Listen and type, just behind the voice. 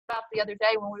about the other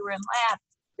day when we were in lab,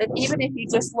 that even if you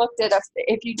just looked at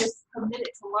if you just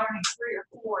committed to learning 3 or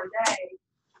 4 a day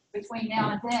between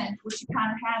now and then, which you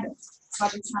kind of have it by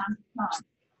the time you come,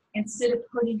 instead of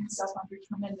putting yourself under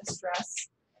tremendous stress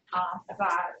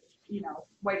by,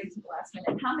 waiting to the last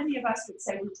minute. How many of us would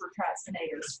say we were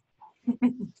procrastinators?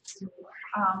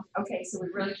 Okay, so we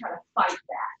really try to fight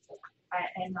that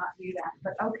and not do that.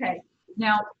 But okay,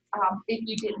 now if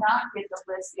you did not get the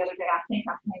list the other day, I think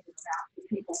I handed them out to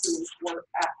people who were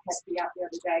at the out the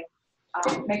other day.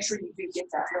 Make sure you do get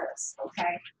that list.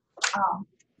 Okay.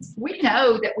 We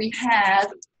know that we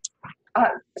have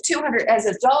 200 as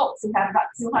adults. We have about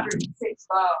 206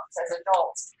 bones as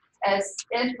adults. As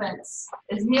infants,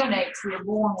 as neonates, we are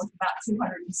born with about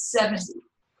 270.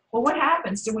 Well, what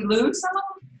happens? Do we lose some of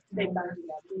them? They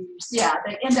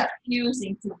end up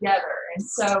fusing together. And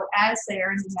so as they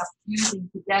are ending up fusing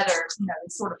together, they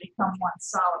sort of become one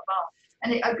solid bone.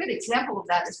 And a good example of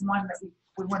that is one that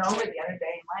we went over the other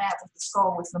day in lab with the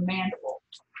skull was the mandible,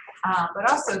 but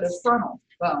also the frontal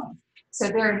bone. So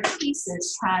they're in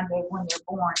pieces kind of when they're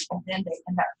born, and then they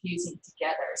end up fusing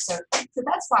together. So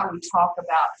that's why we talk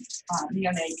about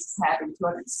neonates having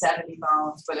 270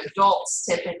 bones, but adults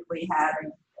typically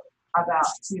having about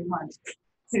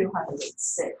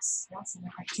 206.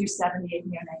 270 in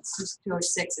neonates,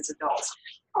 206 as adults.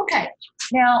 Okay,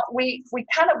 now we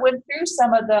kind of went through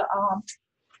some of the,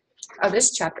 this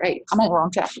is chapter 8. I'm on the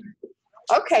wrong chapter.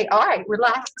 Okay, all right,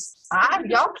 relax.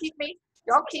 Y'all keep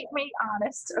me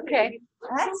honest. Okay,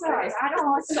 that's all right. I don't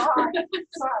want to sorry,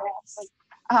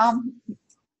 Ashley.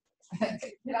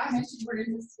 Did I mention we're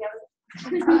in this together?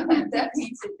 That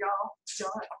means that y'all have to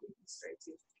keep me straight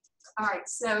too. All right,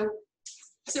 so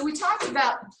we talked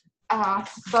about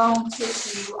bone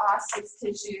tissue, osseous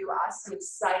tissue,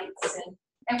 osteocytes,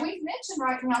 and we've mentioned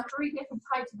right now 3 different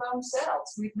types of bone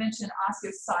cells. We've mentioned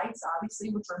osteocytes,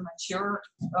 obviously, which are mature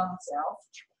bone cells,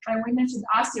 and we mentioned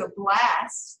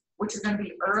osteoblasts, which are going to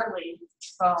be early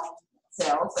bone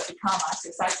cells that become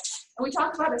osteocytes. And we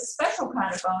talked about a special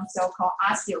kind of bone cell called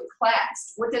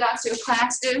osteoclast. What did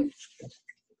osteoclast do?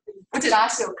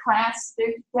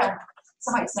 Yeah,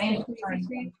 somebody's saying it.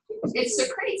 It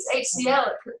secretes HCl.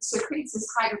 It secretes this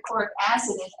hydrochloric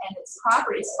acid, and its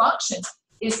property, its function,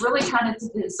 is really kind of to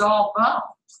dissolve bone.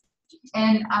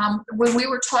 And when we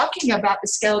were talking about the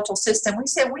skeletal system, we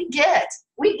said we get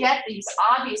these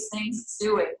obvious things it's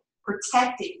doing,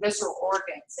 protecting visceral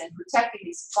organs and protecting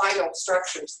these vital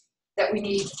structures that we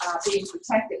need being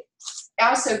protected.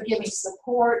 Also giving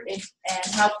support and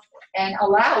help and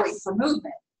allowing for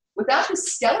movement. Without the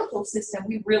skeletal system,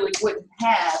 we really wouldn't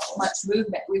have much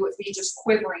movement. We would be just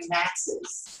quivering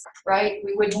masses, right?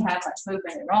 We wouldn't have much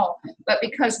movement at all. But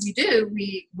because we do,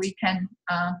 we can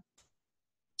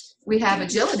we have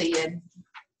agility, and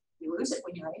you lose it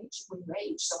when you age.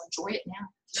 So enjoy it now.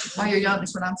 While you're young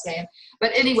is what I'm saying.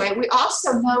 But anyway, we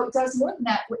also know it does more than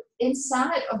that.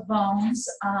 Inside of bones,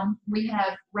 we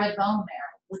have red bone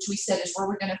marrow, which we said is where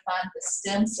we're going to find the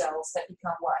stem cells that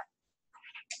become what?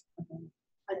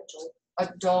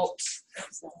 Adult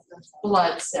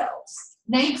blood cells.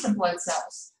 Name some blood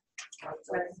cells.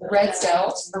 Red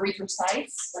cells,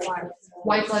 erythrocytes,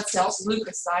 white blood cells,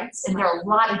 leukocytes, and there are a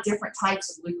lot of different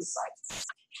types of leukocytes.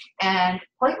 And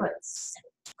platelets,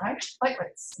 right?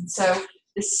 Platelets. And so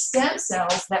the stem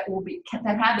cells that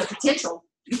have the potential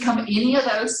to become any of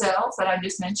those cells that I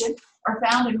just mentioned are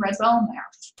found in red bone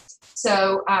marrow.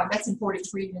 So that's important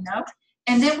for you to know.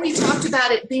 And then we talked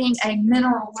about it being a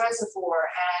mineral reservoir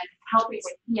and helping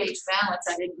with pH balance.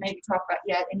 I didn't maybe talk about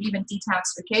yet, and even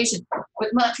detoxification. But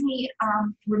let me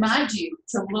remind you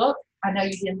to look. I know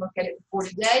you didn't look at it before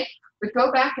today, but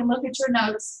go back and look at your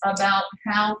notes about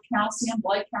how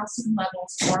blood calcium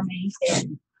levels are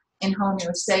maintained in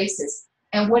homeostasis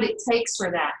and what it takes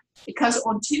for that. Because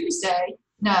on Tuesday,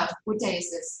 no, what day is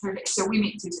this? So we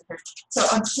meet Tuesday. So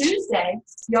on Tuesday,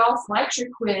 y'all's lecture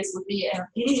quiz would be in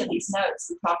any of these notes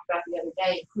we talked about the other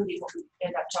day, including what we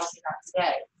end up talking about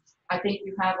today. I think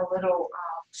you have a little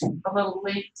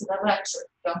link to the lecture,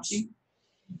 don't you?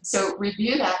 So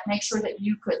review that. Make sure that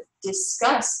you could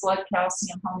discuss blood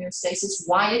calcium homeostasis,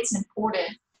 why it's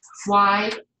important,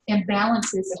 why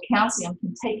imbalances of calcium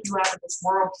can take you out of this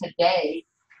world today,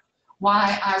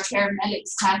 why our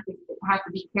paramedics have to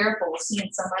be careful of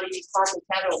seeing somebody with carpal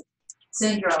tunnel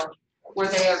syndrome, where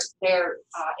they're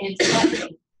in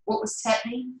tetany. What was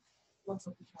tetany?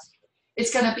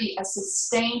 It's going to be a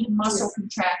sustained muscle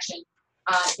contraction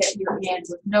that you're in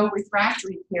with no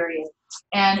refractory period.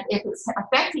 And if it's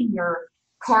affecting your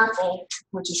carpal,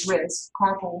 which is wrist,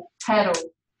 carpal pedal,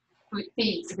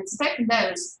 feet, if it's affecting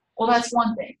those, well, that's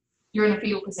one thing. You're in a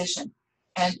fetal position.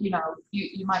 and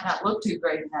you might not look too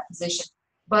great in that position.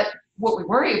 But what we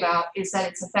worry about is that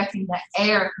it's affecting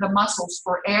the muscles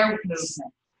for air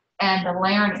movement, and the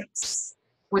larynx,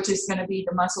 which is going to be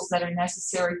the muscles that are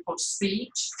necessary for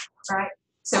speech, right?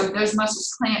 So those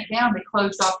muscles clamp down, they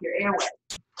close off your airway.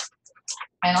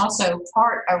 And also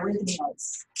heart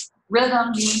arrhythmias.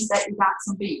 Rhythm means that you got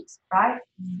some beat, right?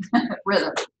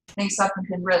 Rhythm, means something's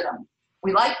in rhythm.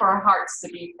 We like for our hearts to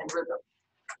beat in rhythm,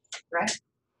 right?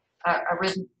 A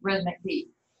rhythmic beat.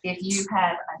 If you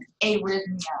have an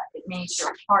arrhythmia, it means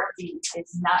your heartbeat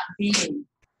is not beating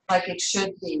like it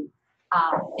should be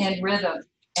in rhythm.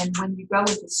 And when you go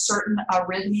into certain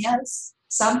arrhythmias,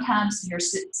 sometimes your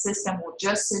system will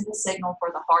just send a signal for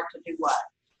the heart to do what?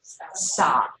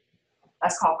 Stop.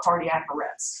 That's called cardiac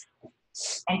arrest.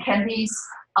 And can these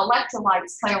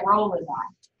electrolytes play a role in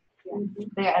that?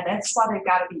 Yeah, that's why they've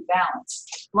got to be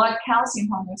balanced. Blood calcium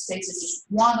homeostasis is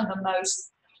one of the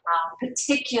most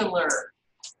particular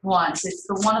ones. It's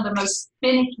one of the most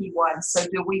finicky ones. So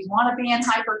do we want to be in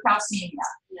hypercalcemia?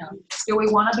 No. Do we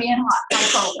want to be in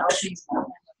hypocalcemia?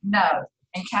 No.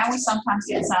 And can we sometimes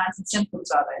get signs and symptoms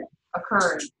of it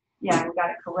occurring? Yeah, we got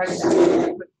to correct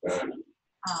that.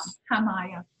 Hi,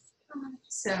 Maya.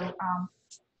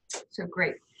 So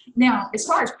great. Now, as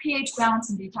far as pH balance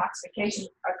and detoxification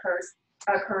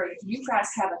occurring, you guys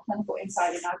have a clinical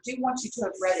insight, and I do want you to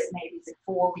have read it maybe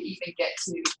before we even get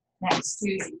to next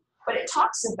Tuesday. But it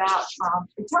talks about,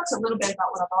 a little bit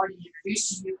about what I've already introduced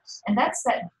to you, and that's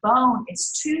that bone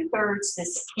is 2/3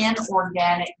 this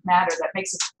inorganic matter that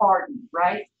makes it harden,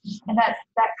 right? And that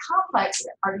complex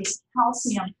are these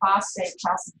calcium phosphate,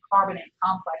 calcium carbonate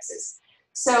complexes.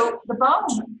 So the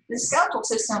bone, the skeletal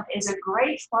system, is a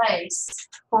great place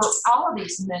for all of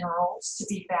these minerals to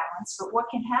be balanced. But what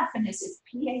can happen is if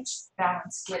pH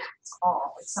balance gets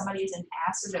off, if somebody is in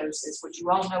acidosis, which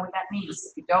you all know what that means,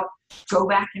 if you don't, go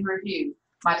back and review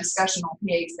my discussion on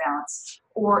pH balance,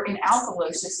 or in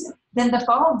alkalosis, then the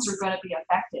bones are going to be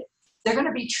affected. They're going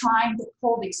to be trying to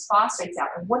pull these phosphates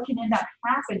out. And what can end up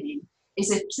happening is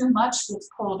if too much gets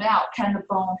pulled out, can the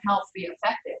bone health be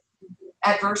affected?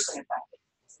 Adversely affected.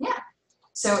 Yeah,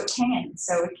 so it can.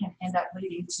 So it can end up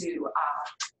leading to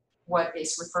what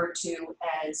is referred to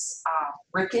as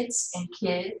rickets in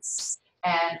kids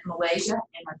and Malaysia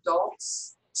in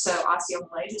adults. So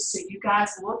osteomalacia. So you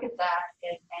guys look at that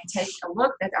and take a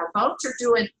look that our bones are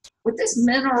doing with this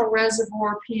mineral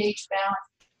reservoir pH balance.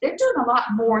 They're doing a lot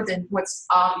more than what's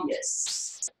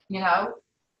obvious.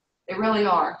 They really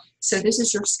are. So this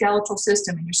is your skeletal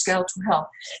system and your skeletal health.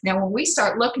 Now, when we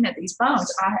start looking at these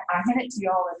bones, I hinted to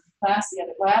y'all in class the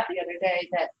other day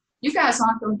that you guys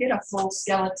aren't going to get a full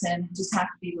skeleton and just have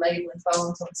to be labeling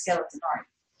bones on the skeleton, are you?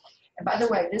 And by the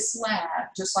way, this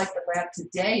lab, just like the lab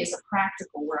today, is a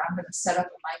practical where I'm going to set up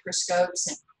the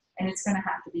microscopes and it's going to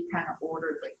have to be kind of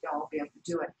ordered, but y'all will be able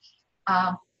to do it.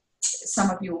 Some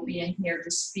of you will be in here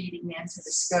just feeding into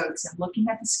the scopes and looking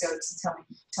at the scopes and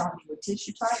telling me what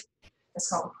tissue type. That's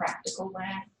called a practical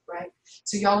lab, right?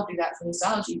 So y'all do that for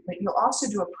histology, but you'll also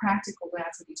do a practical lab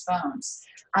for these bones.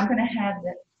 I'm going to have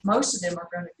that most of them are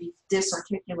going to be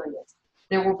disarticulated.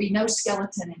 There will be no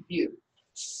skeleton in view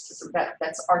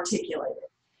that's articulated,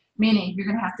 meaning you're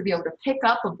going to have to be able to pick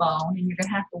up a bone and you're going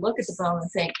to have to look at the bone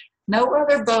and think, no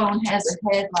other bone has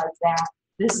a head like that.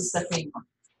 This is the femur.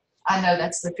 I know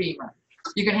that's the femur.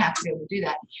 You're going to have to be able to do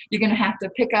that. You're going to have to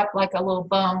pick up like a little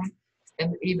bone,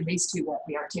 and even these two won't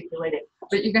be articulated,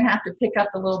 but you're going to have to pick up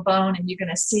the little bone and you're going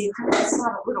to see, it's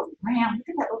not a little round, look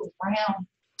at that little round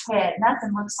head.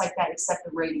 Nothing looks like that except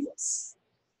the radius.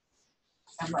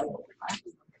 And right?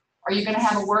 Are you going to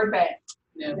have a word bank?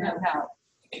 No.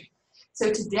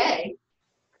 So today,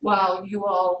 while you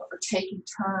all are taking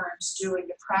turns doing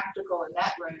the practical in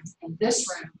that room, in this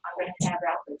room, I'm going to have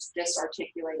out those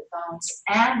disarticulated bones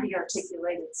and the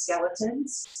articulated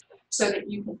skeletons so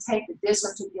that you can take the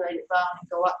disarticulated bone and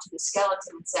go up to the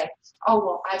skeleton and say, oh,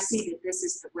 well, I see that this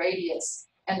is the radius,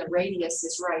 and the radius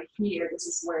is right here. This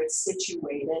is where it's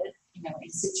situated. In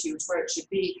situ is where it should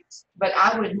be. But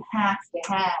I wouldn't have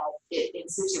to have it in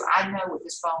situ. I know what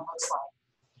this bone looks like.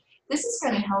 This is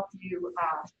going to help you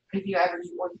if you ever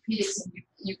do orthopedics and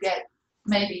you get,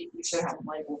 maybe you should have them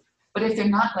labeled, but if they're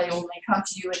not labeled and they come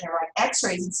to you and they're like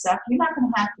x-rays and stuff, you're not going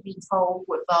to have to be told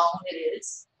what bone it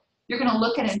is. You're going to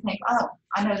look at it and think, oh,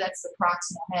 I know that's the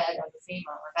proximal head of the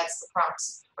femur, or that's the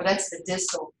or that's the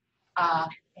distal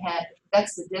head,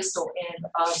 that's the distal end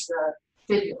of the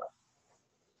fibula,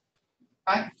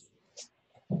 right?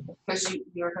 Because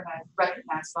you're going to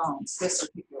recognize bones,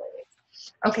 disarticulated.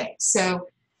 Okay, so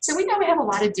So we know we have a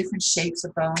lot of different shapes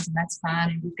of bones, and that's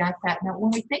fine, and we've got that. Now, when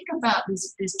we think about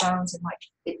these bones and like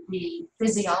the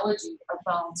physiology of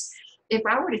bones, if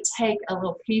I were to take a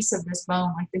little piece of this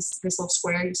bone, like this little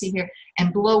square you see here,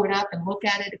 and blow it up and look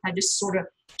at it, if I just sort of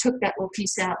took that little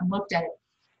piece out and looked at it,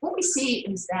 what we see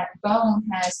is that bone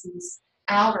has these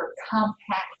outer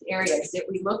compact areas. Did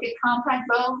we look at compact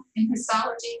bone in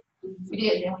histology? We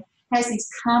did, didn't we? It has these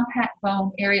compact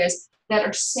bone areas that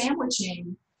are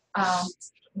sandwiching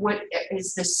what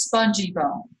is the spongy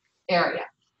bone area.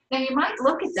 Now you might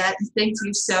look at that and think to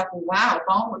yourself, well, wow,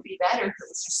 bone would be better if it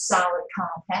was just solid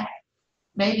compact.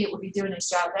 Maybe it would be doing its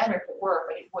job better if it were,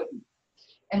 but it wouldn't.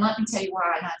 And let me tell you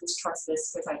why, and I just trust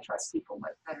this because I trust people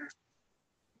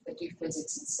that do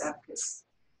physics and stuff, because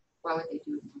why would they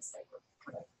do it unless they were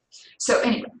correct? So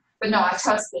anyway, but no, I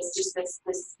trust this, just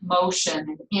this motion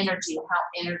and energy and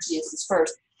how energy is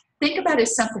dispersed. Think about if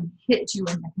something hit you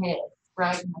in the head.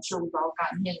 Right? I'm sure we've all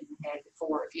gotten hit in the head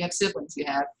before. If you have siblings, you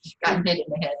have gotten hit in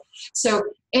the head. So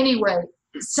anyway,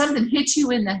 something hits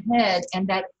you in the head, and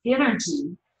that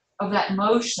energy of that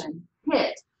motion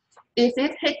hit. If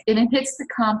it hit, and it hits the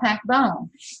compact bone,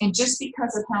 and just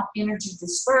because of how energy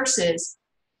disperses,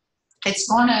 it's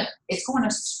going to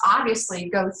obviously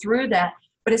go through that,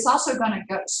 but it's also going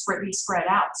to be spread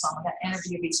out. Some of that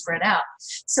energy will be spread out.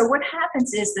 So what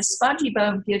happens is the spongy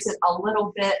bone gives it a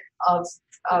little bit of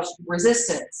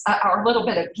resistance, or a little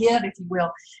bit of give, if you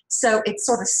will. So it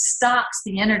sort of stops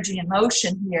the energy and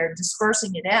motion here,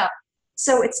 dispersing it out.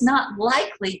 So it's not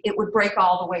likely it would break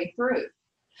all the way through.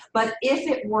 But if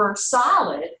it were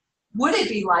solid, would it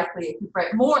be likely it could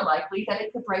break, more likely that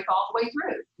it could break all the way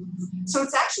through? So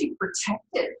it's actually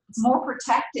protective. It's more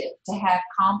protective to have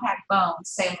compact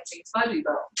bones sandwiching spongy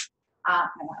bone.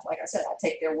 And like I said, I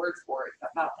take their word for it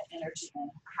about the energy and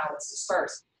how it's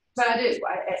dispersed. But I do,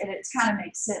 and it kind of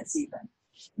makes sense even.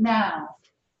 Now,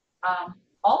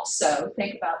 also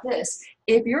think about this.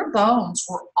 If your bones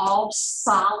were all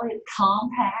solid,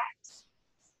 compact,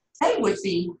 they would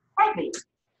be heavy,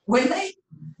 wouldn't they?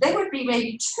 They would be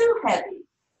maybe too heavy.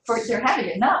 They're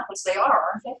heavy enough, which they are,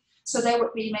 aren't they? So they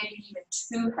would be maybe even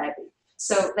too heavy.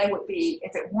 So they would be,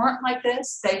 if it weren't like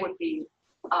this, they would be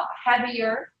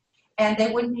heavier, and they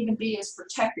wouldn't even be as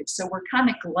protective. So we're kind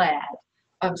of glad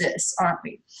of this, aren't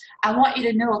we? I want you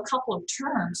to know a couple of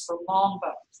terms for long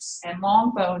bones, and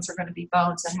long bones are going to be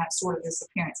bones that have sort of this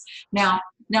appearance. Now,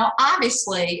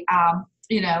 obviously,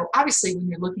 obviously when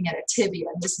you're looking at a tibia,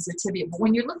 and this is a tibia, but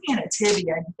when you're looking at a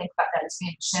tibia and you think about that as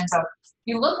being a shin bone,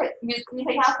 you think,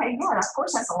 okay, yeah, of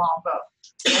course that's a long bone.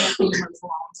 And femur's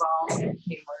long bone, and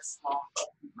femur's long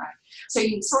bone, right? So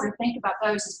you sort of think about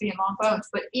those as being long bones,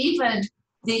 but even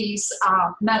these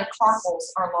metacarpals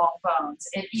are long bones,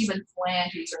 and even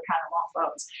phalanges are kind of long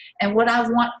bones. And what I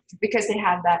want, because they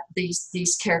have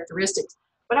these characteristics,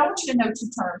 but I want you to know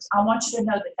two terms. I want you to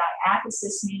know that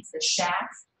diaphysis means the shaft.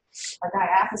 A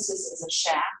diaphysis is a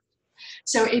shaft.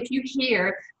 So if you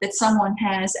hear that someone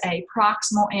has a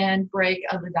proximal end break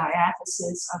of the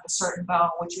diaphysis of a certain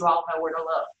bone, which you all know where to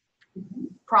look.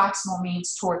 Proximal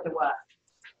means toward the what?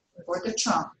 Toward the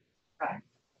trunk, right?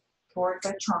 Toward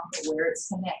the trunk, or where it's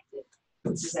connected,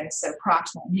 which is so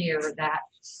proximal, near that.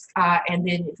 And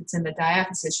then if it's in the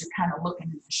diaphysis, you're kind of looking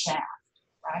at the shaft,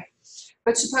 right?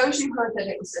 But suppose you heard that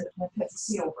it was an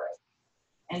epiphyseal break.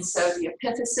 And so the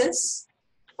epiphysis,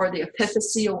 or the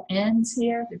epiphyseal ends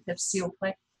here, the epiphyseal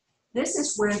plate, this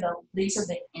is where these are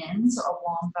the ends of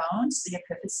long bones, the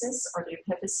epiphysis, or the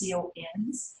epiphyseal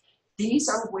ends. These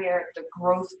are where the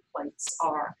growth plates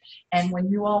are. And when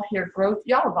you all hear growth,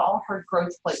 y'all have all heard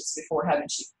growth plates before,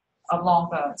 haven't you, of long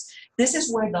bones. This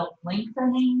is where the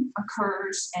lengthening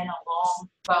occurs in a long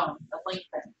bone, the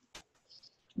lengthening.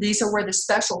 These are where the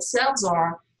special cells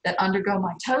are that undergo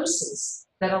mitosis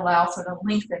that allow for the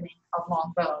lengthening of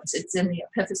long bones. It's in the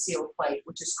epiphyseal plate,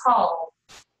 which is called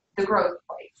the growth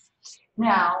plate.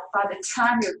 Now, by the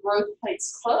time your growth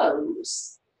plates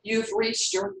close, you've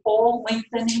reached your full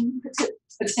lengthening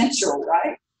potential,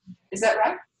 right? Is that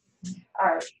right?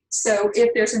 All right. So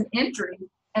if there's an injury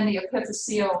in the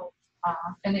epiphyseal,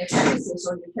 epiphysis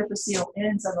or the epiphyseal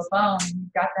ends of a bone, and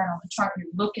you've got that on the chart, you're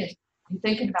looking, you're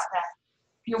thinking about that.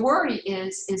 Your worry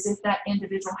is if that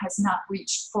individual has not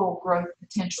reached full growth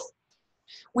potential.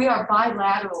 We are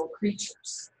bilateral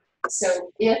creatures.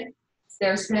 So if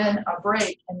there's been a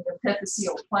break in the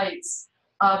epiphyseal plates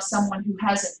of someone who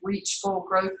hasn't reached full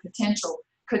growth potential,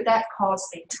 could that cause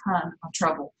a ton of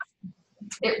trouble?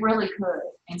 It really could.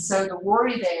 And so the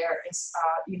worry there is,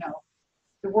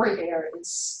 the worry there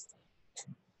is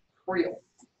real,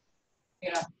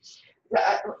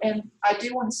 And I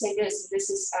do want to say this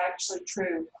is actually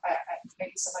true.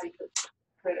 Maybe somebody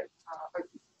could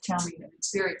tell me an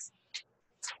experience.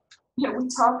 You know, we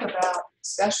talk about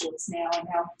specialists now and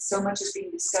how so much is being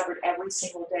discovered every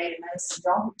single day in medicine.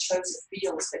 Y'all have chosen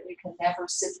fields that you can never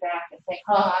sit back and think,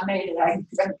 oh, I made it. I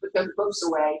got to put those books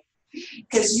away.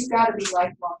 Because you've got to be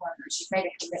lifelong learners. You've made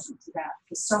a commitment to that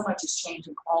because so much is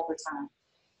changing all the time.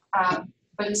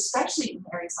 But especially in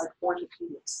areas like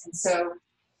orthopedics. And so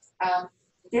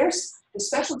there's the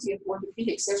specialty of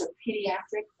orthopedics. There's a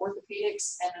pediatric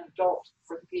orthopedics and an adult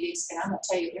orthopedics. And I'm going to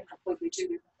tell you, they're completely two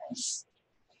different things.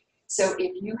 So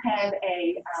if you have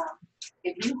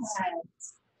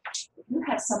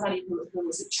somebody who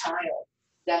is a child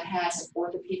that has an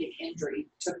orthopedic injury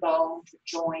to bone, to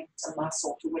joint, to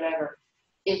muscle, to whatever,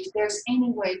 if there's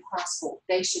any way possible,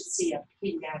 they should see a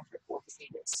pediatric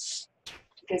orthopedist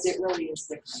because it really is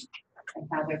different in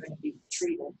how they're going to be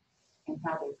treated and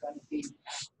how they're going to be,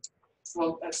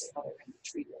 well, let's say how they're going to be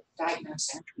treated,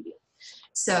 diagnosed and treated.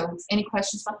 So any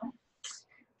questions about that?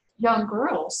 Young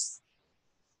girls,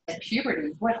 at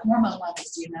puberty, what hormone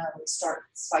levels do you know start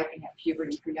spiking at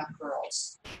puberty for young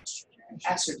girls?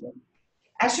 Estrogen.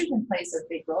 Estrogen plays a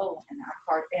big role in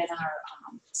our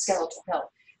skeletal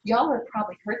health. Y'all have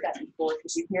probably heard that before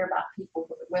because you hear about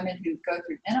women who go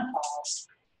through menopause,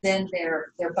 then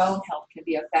their bone health can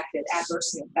be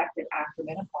adversely affected after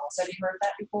menopause. Have you heard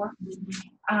that before?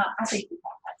 I think we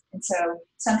have that. And so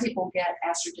some people get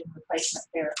estrogen replacement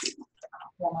therapy,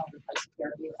 hormone replacement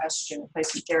therapy, or estrogen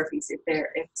replacement therapies,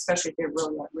 especially if they're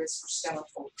really at risk for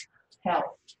skeletal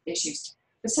health issues.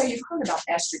 But so you've heard about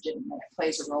estrogen and it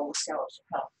plays a role with skeletal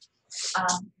health.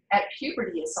 At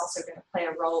puberty, it's also going to play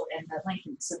a role in the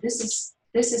linking. So it's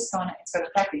going to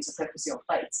affect these epiphyseal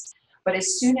plates. But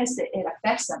as soon as it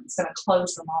affects them, it's going to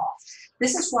close them off.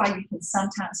 This is why you can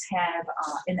sometimes have,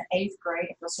 in the 8th grade,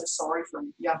 I feel so sorry for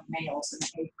young males in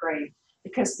the 8th grade,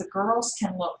 because the girls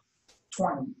can look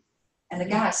 20, and the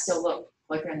guys still look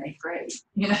like they're in 8th grade,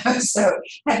 you know? So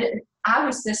I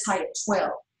was this height at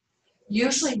 12.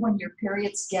 Usually when your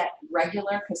periods get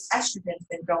regular, because estrogen's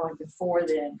been going before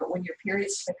then, but when your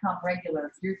periods become regular,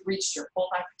 if you've reached your full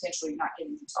height potential, you're not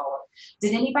getting any taller.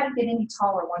 Did anybody get any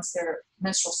taller once their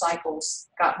menstrual cycles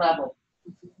got level?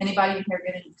 Anybody in here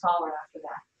get any taller after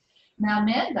that? Now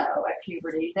men, though, at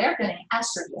puberty, they're getting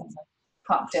estrogen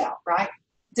pumped out, right?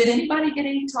 Did anybody get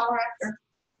any taller after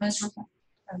menstrual cycles?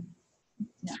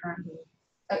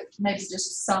 Maybe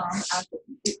just some.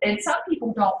 And some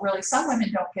people don't really, some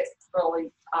women don't get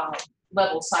really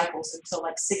level cycles until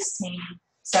like 16,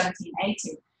 17,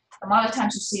 18. A lot of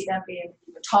times you see them being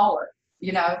even taller,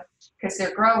 you know, because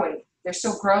they're growing. They're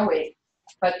still growing,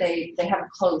 but they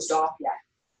haven't closed off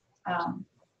yet.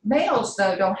 Males,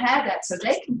 though, don't have that, so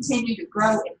they continue to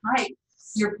grow in height.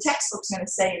 Your textbook's going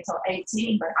to say until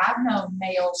 18, but I've known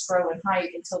males grow in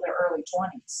height until their early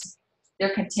 20s.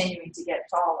 They're continuing to get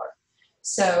taller.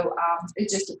 So it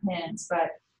just depends, but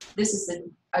this is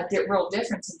a real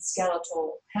difference in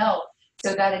skeletal health.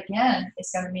 So that, again,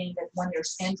 is going to mean that when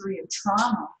there's injury or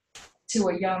trauma to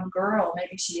a young girl,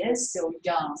 maybe she is still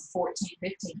young, 14,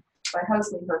 15, but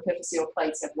hopefully her epiphyseal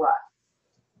plates have what?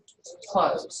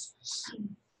 Closed.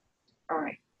 All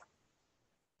right.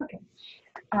 Okay.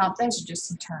 Those are just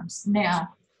some terms.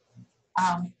 Now,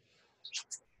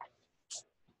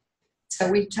 so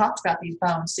we talked about these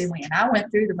bones, didn't we? And I went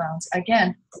through the bones.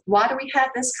 Again, why do we have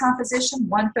this composition?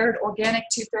 1/3 organic,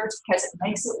 2/3, because it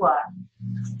makes it what?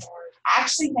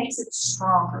 Actually makes it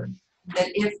stronger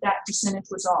than if that percentage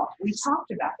was off. We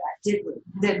talked about that,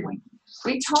 didn't we?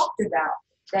 We talked about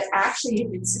that actually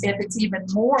if it's even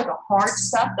more the hard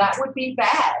stuff, that would be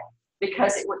bad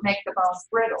because it would make the bones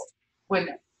brittle, wouldn't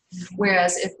it?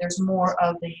 Whereas if there's more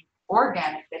of the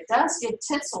organic, that does give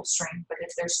tensile strength, but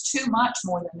if there's too much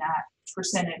more than that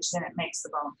percentage, then it makes the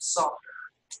bone softer.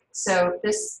 So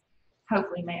this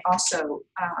hopefully may also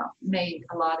made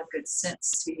a lot of good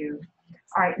sense to you.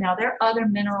 All right, now there are other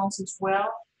minerals as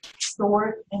well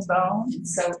stored in bone.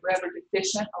 So forever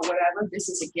deficient or whatever, this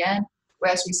is again,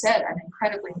 as we said, an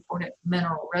incredibly important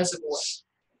mineral reservoir.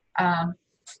 All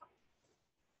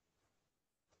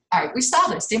right, we saw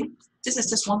this, didn't we? This is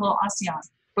just one little osteon,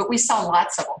 but we saw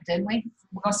lots of them, didn't we?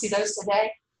 We're going to see those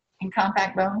today in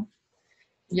compact bone.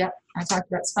 Yep, I talked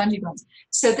about spongy bones.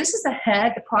 So this is the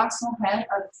head, the proximal head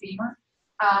of the femur.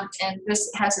 And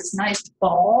this has this nice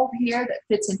ball here that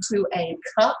fits into a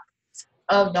cup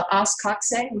of the os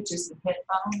coxae, which is the hip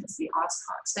bone, is the os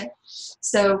coxae.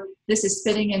 So this is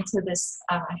fitting into this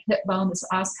hip bone, this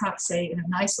os coxae, in a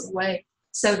nice little way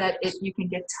so that you can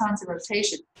get tons of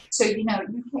rotation. So, you know,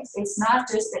 it's not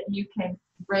just that you can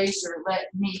raise your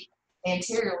knee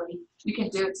anteriorly, you can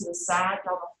do it to the side.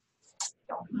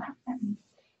 Don't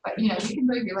but, you know, you can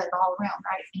move your leg all around,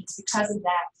 right? And it's because of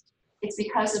that It's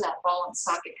because of that ball and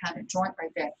socket kind of joint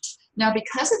right there. Now,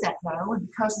 because of that, though, and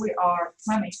because we are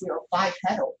primates, we are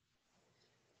bipedal,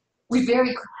 we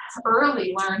very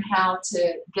early learn how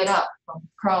to get up from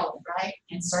crawling, right,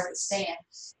 and start to stand.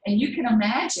 And you can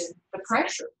imagine the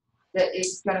pressure that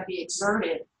is going to be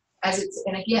exerted as it's,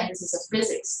 and again, this is a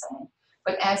physics thing,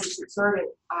 but as it's exerted,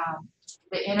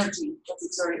 the energy that's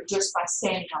exerted just by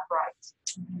standing upright,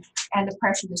 and the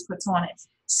pressure this puts on it.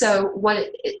 So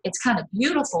what it's kind of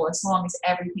beautiful as long as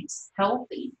everything's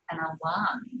healthy and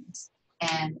aligned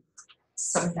and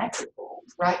symmetrical,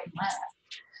 right and left.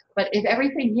 But if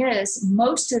everything is,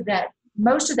 most of that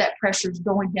pressure is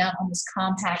going down on this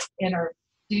compact inner.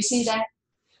 Do you see that?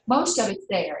 Most of it's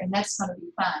there, and that's going to be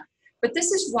fine. But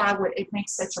this is why it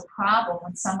makes such a problem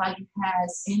when somebody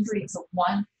has injury to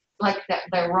one, like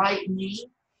their right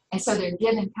knee, and so they're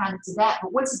giving kind of to that.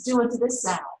 But what's it doing to this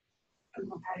side?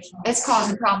 It's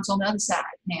causing problems on the other side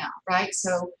now, right?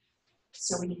 So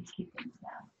we need to keep things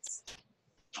balanced.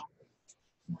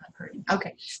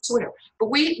 Okay, so whatever. But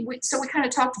we kind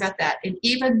of talked about that. And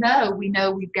even though we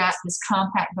know we've got this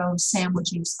compact bone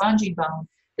sandwiching spongy bone,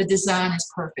 the design is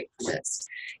perfect for this.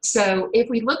 So if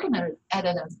we look at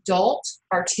an adult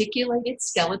articulated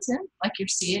skeleton, like you're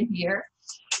seeing here,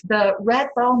 the red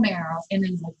bone marrow in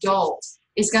an adult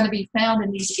is going to be found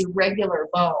in these irregular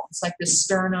bones, like the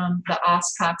sternum, the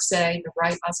os coxae, the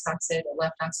right os coxae, the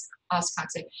left os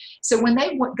coxae. So when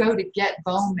they would go to get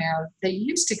bone marrow, they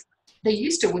used to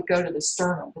would go to the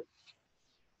sternum,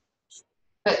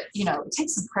 but you know, it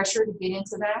takes some pressure to get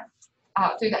into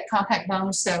that through that compact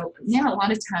bone. So now a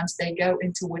lot of times they go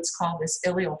into what's called this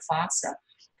ilial fossa,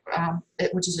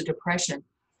 which is a depression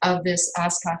of this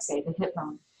os coxae, the hip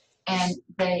bone, and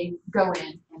they go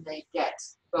in and they get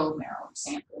bone marrow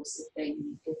samples if they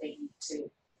need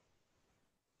to.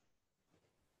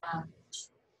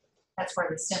 That's where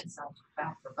the stem cells are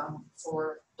found for bone,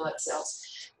 for blood cells.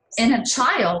 In a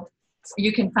child,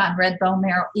 you can find red bone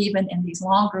marrow even in these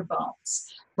longer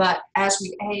bones. But as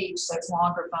we age, those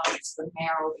longer bones, the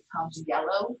marrow becomes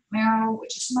yellow marrow,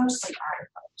 which is mostly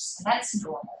adipose, and that's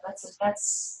normal.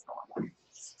 That's normal.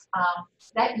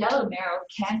 That yellow marrow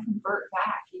can convert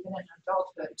back, even in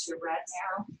adulthood, to red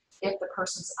marrow if the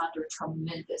person's under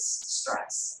tremendous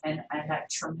stress. And that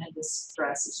tremendous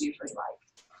stress is usually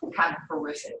like kind of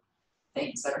horrific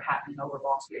things that are happening over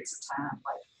long periods of time,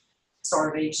 like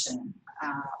starvation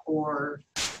or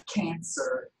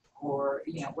cancer or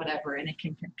whatever, and it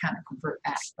can kind of convert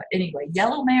back. But anyway,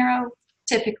 yellow marrow,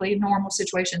 typically normal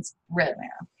situations, red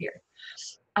marrow here.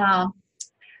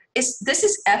 This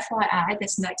is FYI.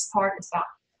 This next part is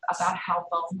about how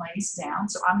bone lays down.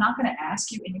 So I'm not going to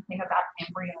ask you anything about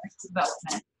embryonic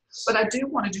development, but I do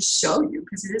want to just show you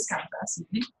because it is kind of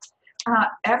fascinating.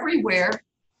 Everywhere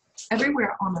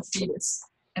on the fetus,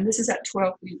 and this is at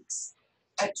 12 weeks.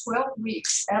 At 12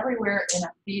 weeks, everywhere in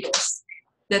a fetus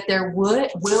that there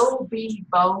will be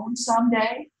bone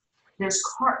someday, there's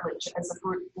cartilage as a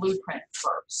blueprint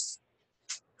first.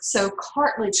 So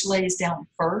cartilage lays down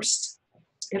first.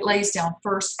 It lays down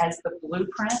first as the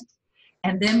blueprint,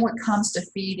 and then what comes to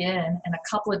feed in a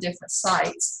couple of different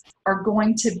sites are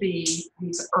going to be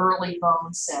these early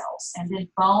bone cells, and then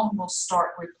bone will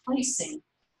start replacing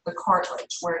the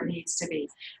cartilage where it needs to be.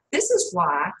 This is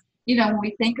why, when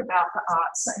we think about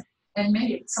the and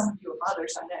maybe some of you are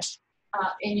mothers, I know,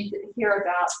 and you hear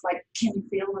about, like, can you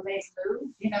feel the baby move?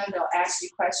 They'll ask you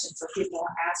questions, or people will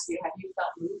ask you, have you felt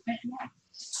movement yet?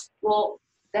 Well,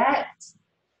 that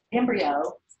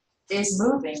embryo is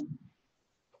moving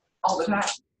all the time.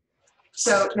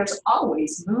 So there's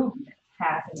always movement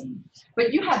happening.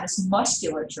 But you have this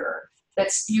musculature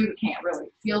you can't really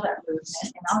feel that movement.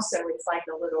 And also it's like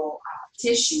a little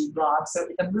tissue block. So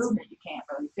the movement you can't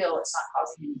really feel. It's not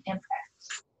causing any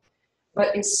impact.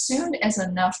 But as soon as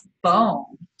enough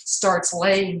bone starts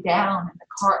laying down in the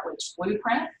cartilage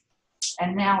blueprint,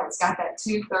 and now it's got that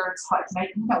 2/3 heart,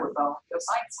 making what bone feels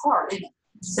like. It's hard, isn't it?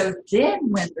 So then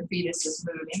when the fetus is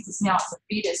moving, because now it's a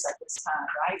fetus at this time,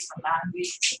 right, from 9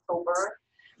 weeks until birth,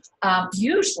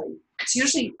 it's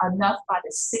usually enough by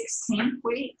the 16th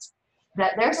week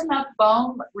that there's enough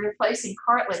bone replacing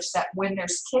cartilage that when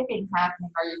there's kicking happening,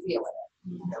 are you feeling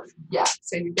it? Yeah,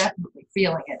 so you're definitely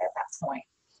feeling it at that point.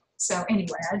 So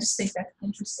anyway, I just think that's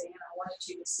interesting, and I wanted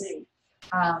you to see.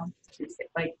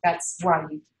 Like, that's why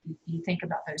you think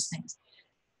about those things.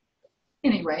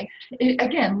 Anyway,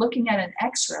 again, looking at an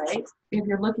x-ray, if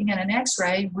you're looking at an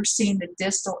x-ray, we're seeing the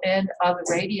distal end of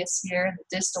the radius here and the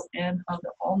distal end of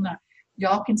the ulna.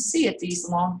 Y'all can see it, these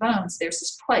long bones. There's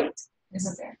this plate,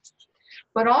 isn't there?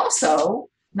 But also,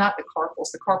 not the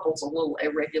carpals. The carpals are little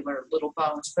irregular little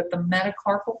bones, but the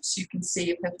metacarpals, you can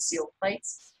see epiphyseal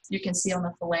plates. You can see on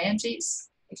the phalanges,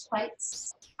 these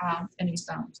plates, and these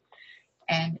bones.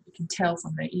 And you can tell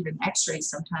from the even x-rays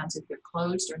sometimes if they're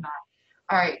closed or not.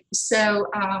 All right, so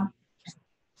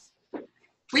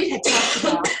we had talked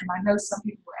about, and I know some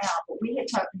people were out, but we had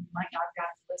talked, you might not have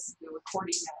gotten to listen to the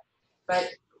recording yet, but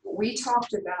we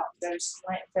talked about those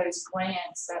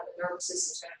glands that the nervous system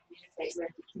is going to communicate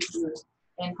with to keep you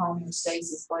in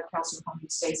homeostasis, blood calcium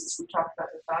homeostasis. We talked about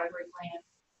the thyroid gland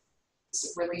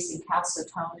releasing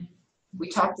calcitonin. We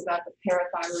talked about the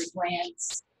parathyroid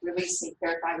glands releasing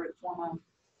parathyroid hormone.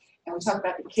 And we talked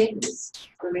about the kidneys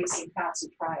releasing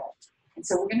calcitriol. And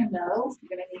so we're going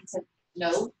to need to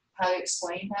know how to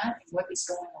explain that and what is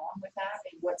going on with that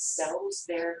and what cells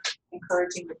they're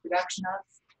encouraging the production of.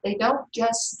 They don't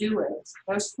just do it.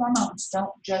 Those hormones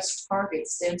don't just target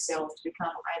stem cells to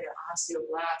become either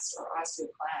osteoblasts or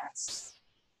osteoclasts.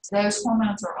 Those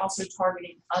hormones are also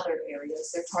targeting other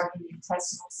areas. They're targeting the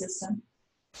intestinal system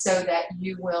so that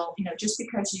you will, just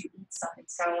because you eat something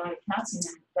that's got a lot of calcium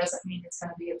in it doesn't mean it's going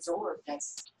to be absorbed.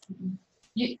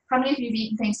 How many of you have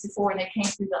eaten things before and they came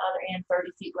through the other end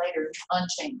 30 feet later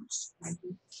unchanged?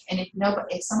 And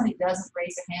if somebody doesn't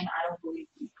raise a hand, I don't believe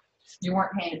you. You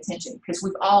weren't paying attention, because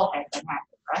we've all had that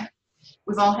happen, right?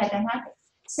 We've all had that happen.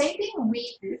 Same thing when we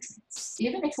eat foods,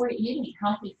 even if we're eating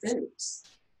healthy foods.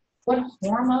 What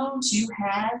hormones you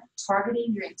have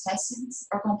targeting your intestines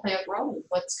are going to play a role in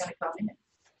what's going to come in.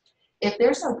 If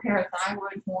there's no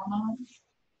parathyroid hormone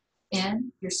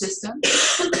in your system,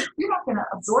 you're not going to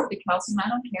absorb the calcium. I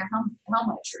don't care how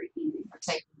much you're eating or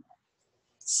taking it.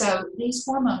 So these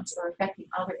hormones are affecting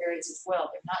other areas as well.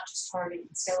 They're not just targeting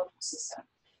the skeletal system.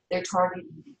 They're targeting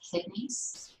the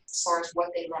kidneys as far as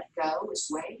what they let go as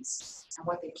waste and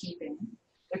what they keep in.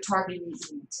 They're targeting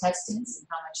the intestines and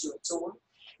how much you absorb.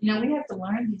 We have to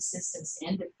learn these systems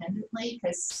independently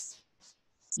because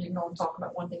I'm talking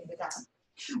about one thing at a time.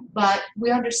 But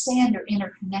we understand they're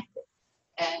interconnected,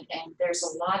 and there's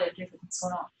a lot of different things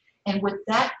going on. And with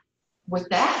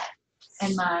that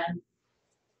in mind,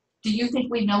 do you think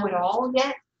we know it all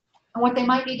yet? And what they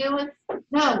might be doing?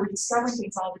 No, we're discovering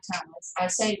things all the time. I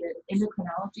say that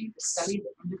endocrinology, the study of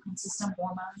the endocrine system,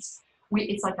 hormones,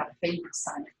 it's like a baby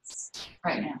science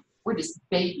right now. We're just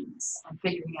babies on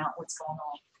figuring out what's going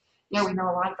on. Yeah, we know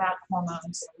a lot about hormones,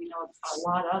 and we know a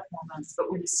lot of hormones,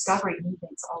 but we're discovering new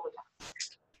things all the time.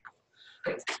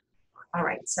 Great. All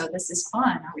right, so this is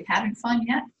fun. Are we having fun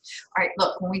yet? All right,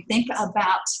 look, when we think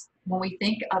about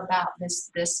this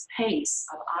pace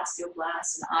of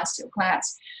osteoblasts and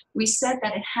osteoclasts, we said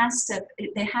that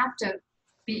they have to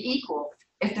be equal.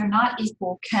 If they're not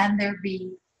equal, can there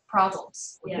be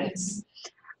problems with this?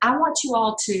 I want you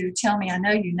all to tell me, I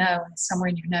know you know, and it's somewhere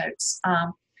in your notes.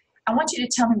 I want you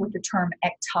to tell me what the term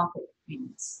ectopic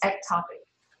means. Ectopic.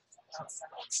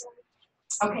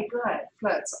 Okay,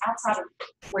 good. So outside of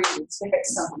where you expect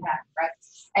something to happen, right?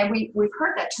 And we've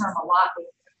heard that term a lot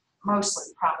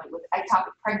mostly probably with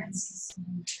ectopic pregnancies.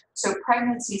 So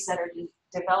pregnancies that are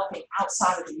developing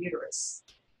outside of the uterus.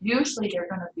 Usually they're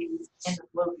going to be in the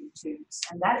fallopian tubes.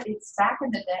 And that is back in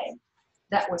the day,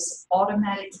 that was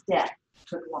automatic death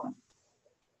to the woman.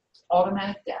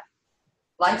 Automatic death.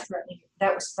 Life-threatening.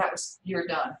 That was you're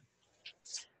done.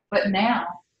 But now,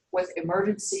 with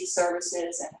emergency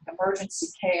services and emergency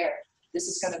care, this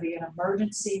is going to be an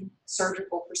emergency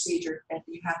surgical procedure, and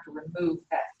you have to remove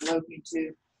that fallopian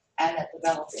tube and that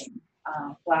developing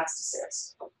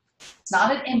blastocyst. It's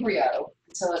not an embryo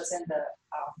until it's in the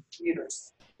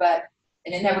uterus,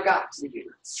 and it never got to the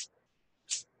uterus.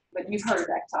 But you've heard of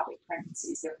ectopic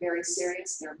pregnancies. They're very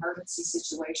serious. They're emergency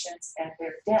situations, and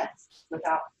they're death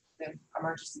without the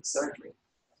emergency surgery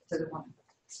to the woman.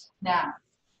 Now,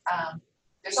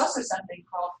 there's also something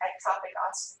called ectopic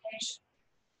ossification.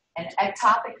 And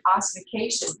ectopic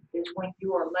ossification is when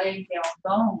you are laying down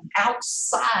bone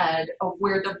outside of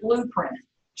where the blueprint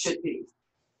should be.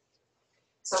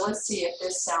 So let's see if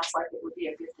this sounds like it would be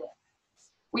a good thing.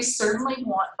 We certainly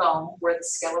want bone where the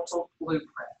skeletal blueprint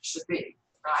should be,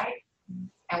 right?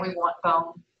 And we want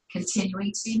bone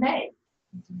continuing to be made.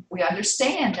 We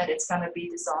understand that it's going to be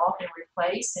dissolved and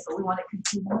replaced, but we want it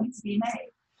continuing to be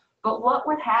made. But what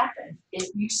would happen if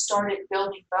you started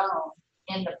building bone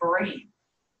in the brain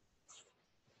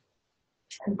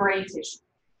and brain tissue?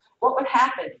 What would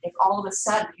happen if all of a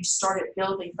sudden you started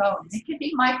building bone? It could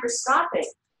be microscopic,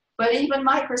 but even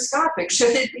microscopic,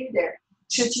 should it be there?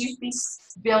 Should you be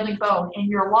building bone in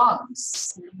your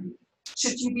lungs?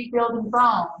 Should you be building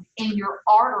bone in your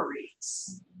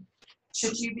arteries?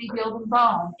 Should you be building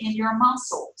bone in your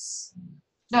muscles?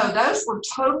 No, those were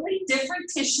totally different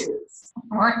tissues,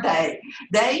 weren't they?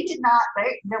 They did not,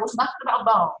 there was nothing about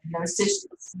bone in those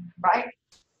tissues, right?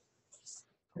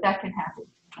 That can happen,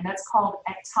 and that's called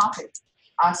ectopic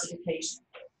ossification,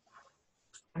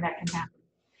 and that can happen.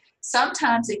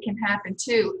 Sometimes it can happen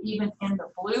too, even in the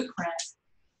blueprint,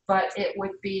 but it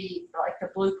would be like the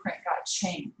blueprint got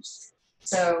changed.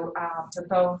 So the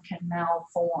bone can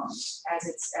malform as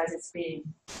it's being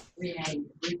remade,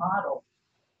 remodeled.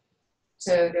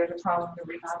 So there's a problem in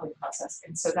the remodeling process,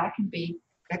 and so that can be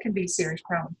a serious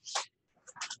problem.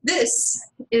 This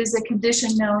is a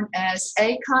condition known as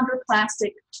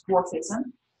achondroplastic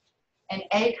dwarfism. And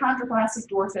achondroplastic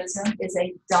dwarfism is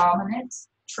a dominant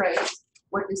trait.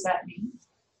 What does that mean?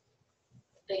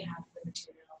 They have the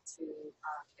material to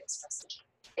express it.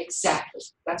 Exactly.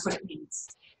 That's what it means.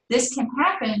 This can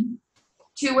happen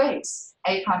two ways,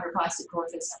 achondroplastic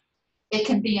dwarfism. It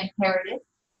can be inherited,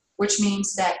 which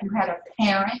means that you had a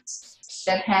parent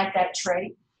that had that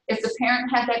trait. If the parent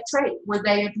had that trait, were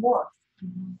they a dwarf?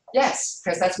 Mm-hmm. Yes,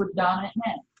 because that's what dominant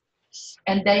meant.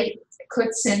 And they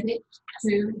could send it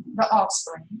to the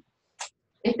offspring.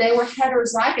 If they were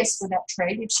heterozygous for that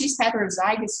trait, if she's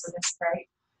heterozygous for this trait,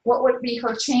 what would be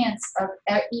her chance of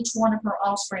each one of her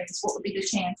offspring? What would be the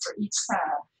chance for each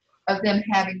child of them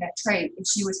having that trait if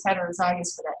she was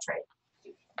heterozygous for that trait?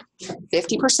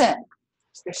 50%.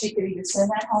 Because she could either send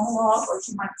that homolog or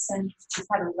she might send, she's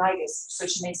heterozygous, so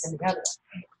she may send the other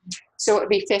one. So it would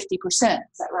be 50%. Is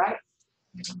that right?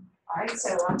 All right,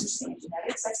 so understand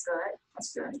genetics, that's good.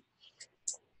 That's good.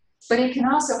 But it can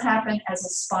also happen as a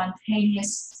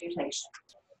spontaneous mutation.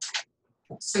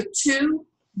 So two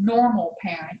normal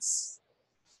parents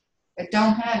that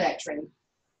don't have that trait,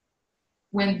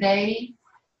 when they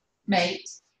mate,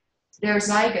 their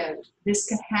zygote, this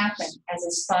can happen as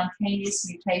a spontaneous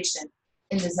mutation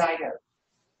in the zygote.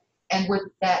 And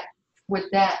would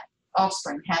that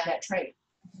offspring have that trait?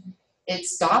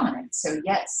 It's dominant, so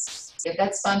yes, if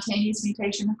that spontaneous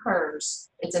mutation occurs,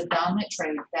 it's a dominant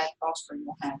trait, that offspring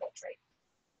will have that trait.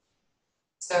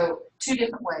 So two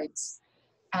different ways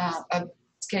of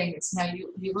getting this. Now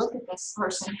you look at this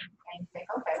person and you think,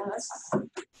 okay, well that's fine.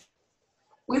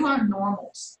 We learn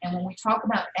normals, and when we talk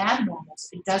about abnormals,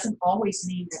 it doesn't always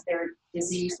mean that they're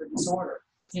disease or disorder.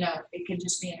 You know, it can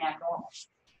just be an abnormal,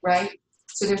 right?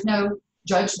 So there's no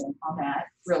judgment on that,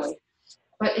 really.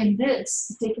 But in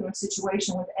this particular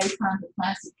situation with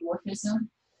achondroplastic dwarfism,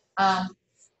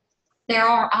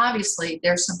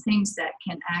 there's some things that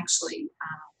can actually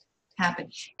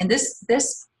happen. And this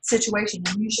situation,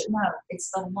 and you should know, it's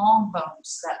the long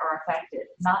bones that are affected,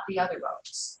 not the other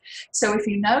bones. So if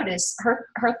you notice,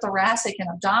 her thoracic and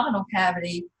abdominal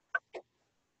cavity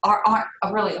aren't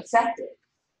really affected.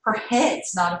 Her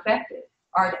head's not affected,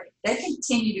 are they? They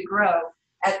continue to grow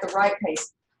at the right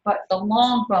pace, but the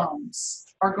long bones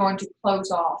are going to close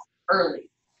off early.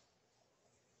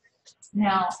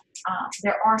 Now,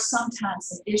 there are sometimes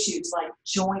some issues like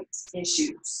joint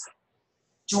issues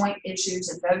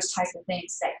and those type of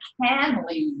things that can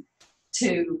lead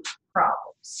to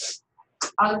problems.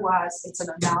 Otherwise, it's an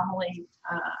anomaly,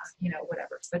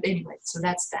 whatever. But anyway, so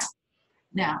that's that.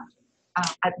 Now,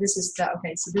 this is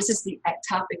the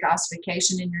ectopic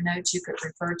ossification in your notes you could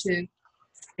refer to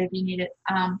if you need it.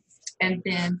 And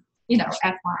then,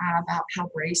 FYI about how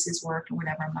braces work and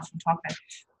whatever. I'm not going to talk about it.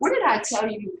 What did I tell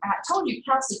you? I told you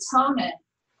calcitonin.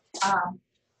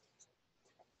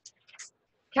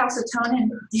 Calcitonin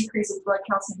decreases blood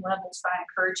calcium levels by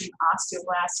encouraging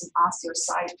osteoblasts and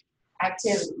osteocyte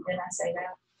activity. Didn't I say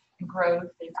that? And growth,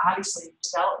 and obviously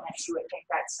development, you would think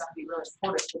that's going to be really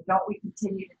important. But don't we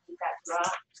continue to keep that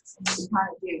drug? And we kind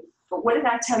of do. But what did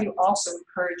I tell you also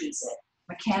encourages it?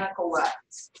 Mechanical what?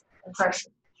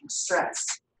 Pressure and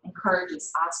stress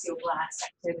encourages osteoblast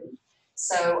activity.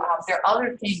 So there are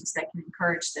other things that can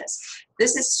encourage this.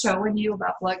 This is showing you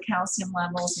about blood calcium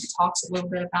levels and talks a little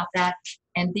bit about that.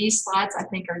 And these slides, I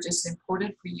think, are just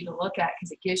important for you to look at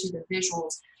because it gives you the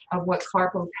visuals of what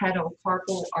carpal, pedal.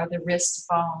 Carpal are the wrist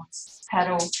bones.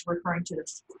 Pedal referring to the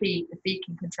feet. The feet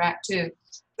can contract too.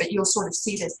 But you'll sort of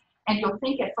see this. And you'll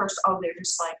think at first, oh, they're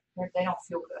just like, they don't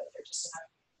feel good. They're just in a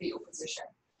fetal position.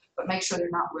 But make sure they're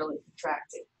not really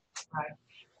contracted,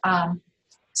 right?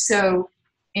 So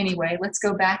anyway, let's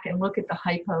go back and look at the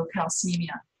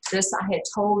hypocalcemia. This I had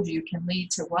told you can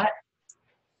lead to what?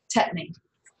 Tetany,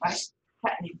 right?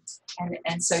 Tetany.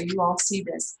 And so you all see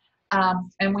this.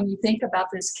 And when you think about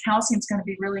this, calcium is going to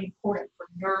be really important for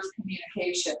nerve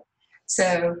communication.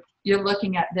 So you're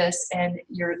looking at this and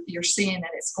you're seeing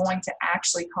that it's going to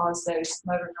actually cause those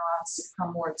motor neurons to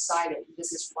become more excited.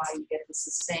 This is why you get the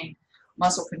sustained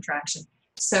muscle contraction.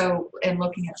 So, and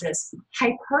looking at this,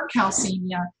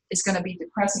 hypercalcemia is going to be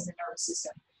depressing the nervous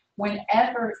system.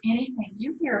 whenever anything,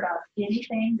 you hear about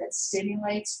anything that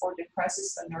stimulates or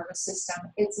depresses the nervous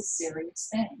system, it's a serious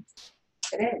thing.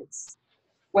 It is.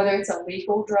 Whether it's a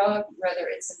legal drug, whether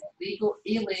it's an illegal,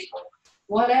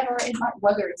 whatever it might,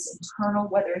 whether it's internal,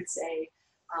 whether it's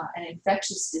an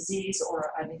infectious disease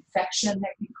or an infection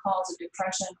that can cause a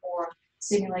depression or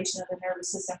stimulation of the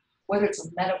nervous system, whether it's a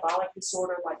metabolic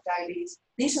disorder like diabetes,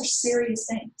 these are serious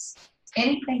things.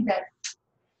 Anything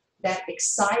that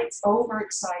excites,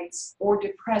 overexcites, or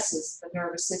depresses the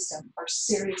nervous system are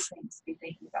serious things to be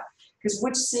thinking about. Because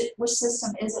which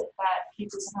system is it that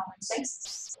keeps us in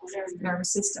homeostasis? The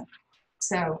nervous system.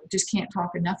 So just can't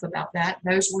talk enough about that.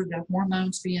 Those were the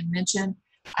hormones being mentioned.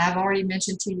 I've already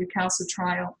mentioned to you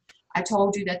calcitriol. I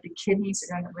told you that the kidneys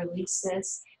are going to release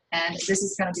this, and this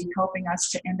is going to be helping us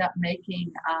to end up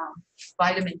making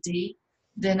vitamin D.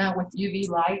 Then with UV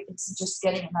light, it's just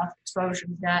getting enough exposure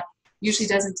to that. Usually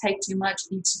doesn't take too much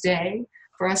each day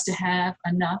for us to have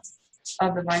enough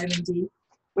of the vitamin D,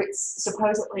 which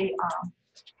supposedly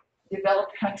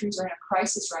developed countries are in a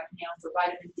crisis right now for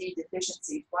vitamin D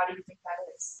deficiency. Why do you think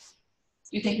that is?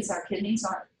 Do you think it's our kidneys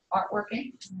aren't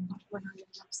working?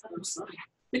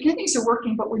 The kidneys are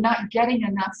working, but we're not getting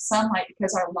enough sunlight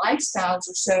because our lifestyles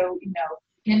are so,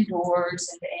 indoors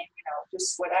and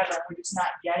just whatever. We're just not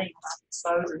getting enough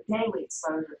exposure, daily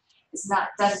exposure. It's not,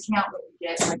 doesn't count what we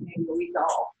get like maybe a week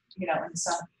off, in the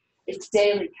sun. It's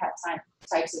daily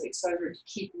types of exposure to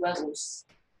keep levels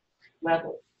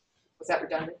level. Was that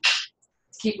redundant?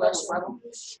 To keep levels level.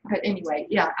 But anyway,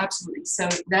 yeah, absolutely. So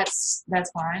that's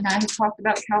why. And I have talked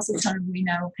about calcitonin. We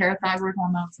know parathyroid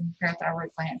hormone from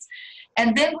parathyroid glands.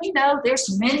 And then we know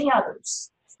there's many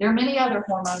others. There are many other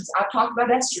hormones. I talked about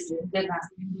estrogen, didn't I?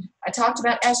 I talked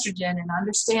about estrogen and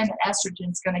understand that estrogen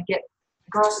is going to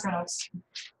girls are going to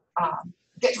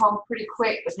get home pretty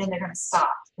quick, but then they're going to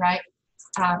stop, right?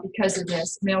 Because of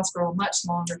this. Males grow much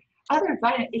longer. Other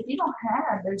vitamins, if you don't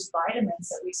have those vitamins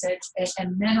that we said,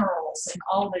 and minerals and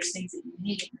all those things that you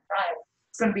need in your diet,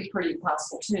 it's going to be pretty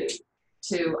impossible too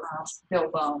to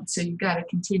build bone. So you've got to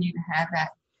continue to have that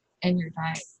in your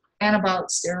diet. Anabolic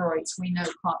steroids, we know,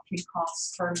 can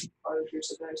cause further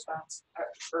closures of those bones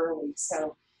early.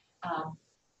 So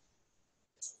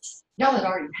y'all had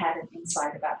already had an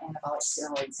insight about anabolic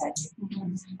steroids, hadn't you?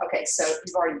 Mm-hmm. Okay, so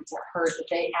you've already heard that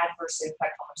they adversely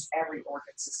affect almost every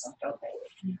organ system, don't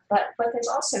they? Mm-hmm. But there's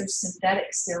also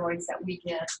synthetic steroids that we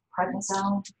get,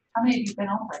 prednisone. How many of you have been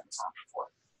on prednisone before?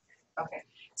 Okay,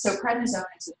 so prednisone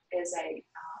is a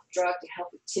drug to help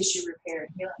with tissue repair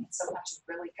and healing, and sometimes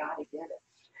you really got to get it.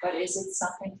 But is it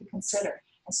something to consider,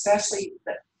 especially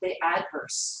the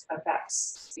adverse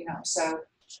effects, So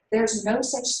there's no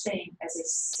such thing as a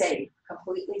safe,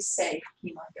 completely safe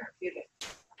chemotherapeutic.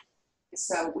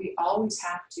 So we always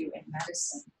have to, in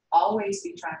medicine, always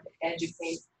be trying to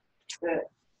educate the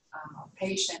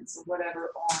patients or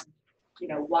whatever on,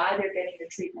 why they're getting the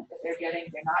treatment that they're getting.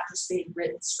 They're not just being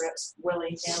written scripts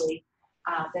willy-nilly,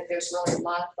 that there's really a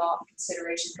lot of thought and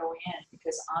consideration going in,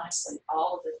 because honestly,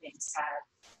 all of the things have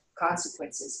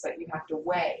consequences, but you have to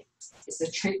weigh, is the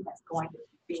treatment going to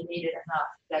be needed enough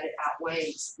that it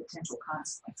outweighs potential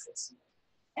consequences?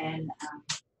 And,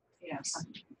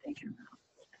 something to be thinking about.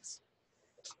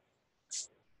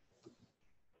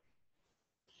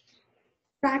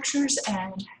 Fractures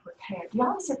and repair. Do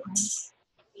y'all say friends?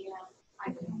 Yeah, I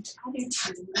do too. I do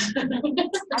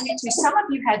too. Some of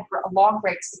you had long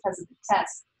breaks because of the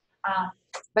test.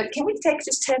 But can we take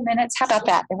just 10 minutes? How about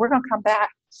that? And we're going to come back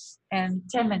in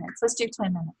 10 minutes. Let's do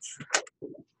 10 minutes.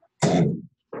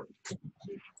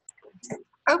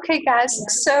 Okay, guys.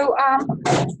 So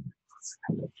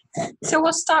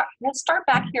we'll start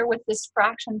back here with this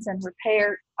fractions and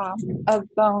repair of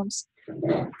bones.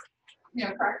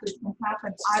 Fractures can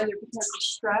happen either because of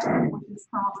stress, which is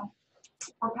trauma,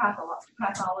 or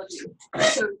pathology.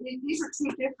 So these are two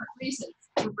different reasons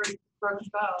for broken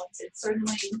bones. And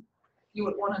certainly you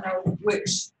would want to know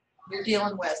which you're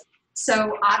dealing with.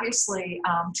 So obviously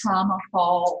trauma,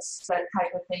 falls, that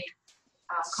type of thing,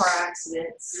 car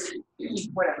accidents,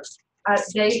 whatever,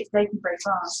 they can break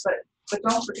bones. But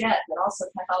don't forget that also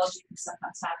pathology can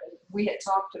sometimes happen. We had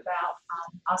talked about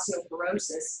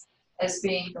osteoporosis as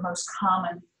being the most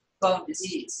common bone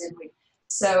disease, didn't we?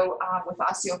 So with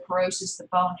osteoporosis, the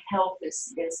bone health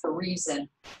is the reason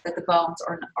that the bones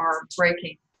are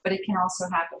breaking, but it can also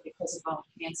happen because of bone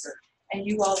cancer. And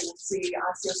you all will see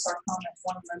osteosarcoma is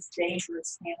one of the most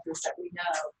dangerous cancers that we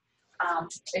know.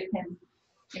 It can,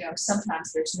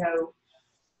 sometimes there's no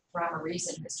rhyme or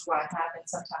reason as to why it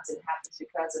happens. Sometimes it happens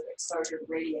because of exposure to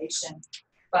radiation,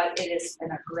 but it is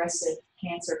an aggressive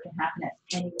cancer. It can happen at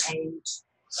any age.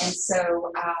 And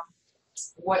so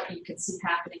what you can see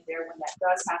happening there when that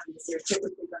does happen is they're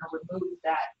typically going to remove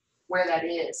that where that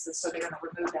is. So they're going to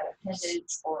remove that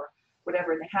appendage or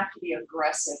whatever, and they have to be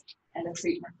aggressive in the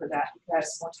treatment for that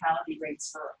because mortality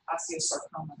rates for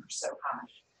osteosarcoma are so high.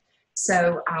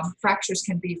 So fractures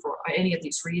can be for any of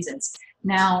these reasons.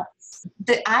 Now,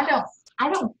 I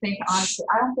don't think honestly,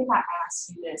 I don't think I asked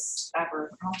you this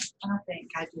ever. I don't think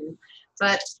I do.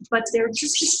 But they're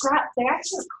just described. They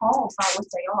actually are called by what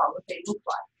they are, what they look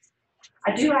like.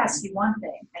 I do ask you one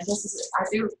thing, and this is I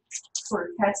do sort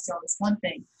of test you on this one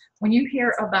thing. When you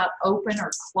hear about open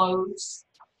or closed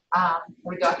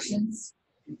reductions,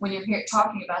 when you're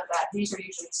talking about that, these are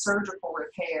usually surgical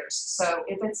repairs. So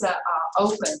if it's a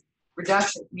open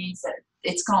reduction, it means that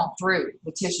it's gone through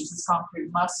the tissues, it's gone through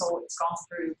muscle, it's gone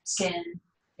through skin.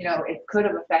 You know, it could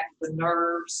have affected the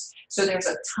nerves. So there's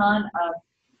a ton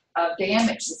of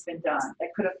damage that's been done that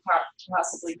could have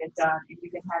possibly been done. And you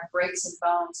can have breaks in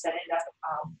bones that end up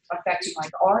affecting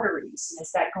like arteries. And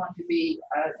is that going to be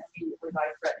an immediately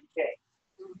life-threatening thing?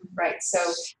 Right. So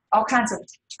all kinds of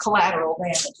collateral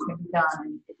damage can be done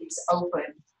in these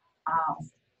open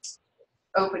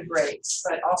breaks,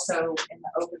 but also in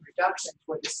the open reductions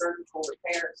where the surgical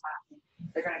repair is happening.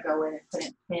 They're going to go in and put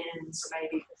in pins,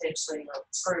 maybe potentially, or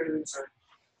screws or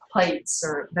plates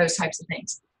or those types of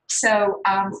things. So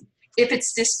if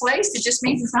it's displaced, it just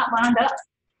means it's not lined up,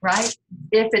 right?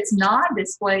 If it's not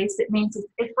displaced, it means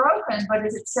it's broken, but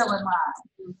is it still in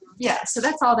line? Yeah, so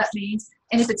that's all that means.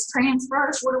 And if it's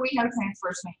transverse, what do we know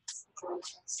transverse means?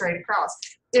 Straight across.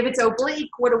 If it's oblique,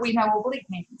 what do we know oblique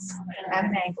means? At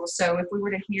an angle. So if we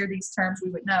were to hear these terms, we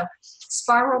would know.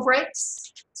 Spiral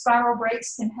breaks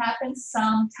can happen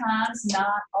sometimes,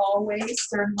 not always,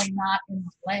 certainly not in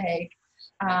the leg,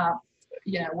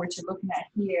 you know, what you're looking at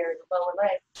here, the lower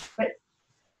leg. But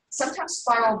sometimes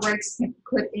spiral breaks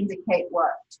could indicate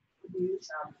what?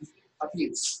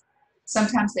 Abuse.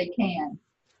 Sometimes they can.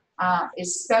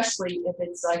 Especially if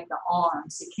it's like the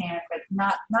arms, it can, but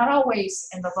not always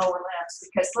in the lower limbs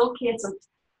because little kids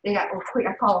they got quick.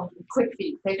 I call them quick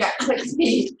feet. They've got quick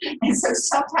feet, and so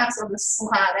sometimes they'll just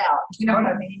slide out. You know what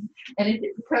I mean? And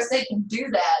because they can do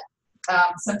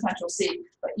that, sometimes you'll see.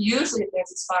 But usually, if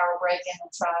there's a spiral break in a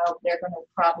child, they're going to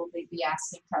probably be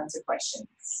asking tons of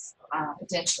questions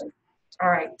potentially. All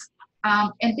right.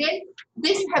 And then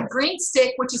you have green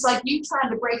stick, which is like you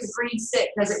trying to break a green stick.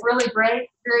 Does it really break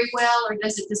very well, or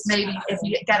does it just maybe, if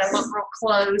you got to look real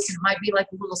close, it might be like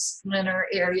a little splinter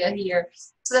area here.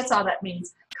 So that's all that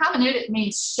means. Comminuted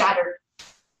means shattered.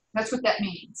 That's what that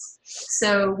means.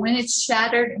 So when it's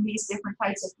shattered in these different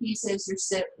types of pieces, you're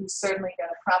certainly going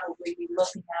to probably be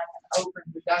looking at an open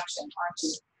reduction, aren't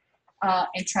you?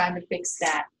 And trying to fix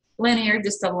that. Linear,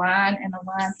 just a line and a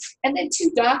line. And then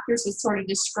two doctors have sort of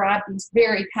described these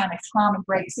very kind of common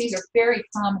breaks. These are very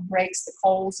common breaks, the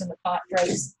Coles and the pot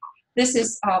breaks. This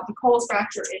is, the Coles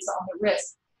fracture is on the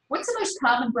wrist. What's the most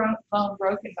common bone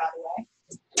broken, by the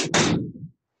way?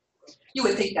 You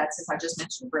would think that since I just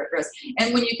mentioned the wrist.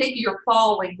 And when you think you're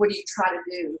falling, what do you try to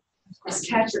do? Is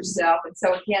catch yourself. And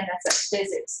so again, that's a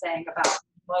physics thing about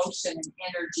motion and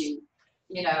energy.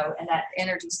 You know, and that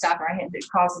energy stopper I had that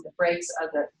causing the breaks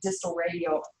of the distal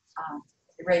radial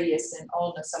radius and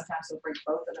ulna. Sometimes will break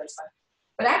both of those bones.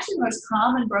 But actually, the most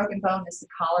common broken bone is the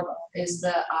collarbone, is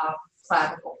the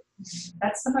clavicle.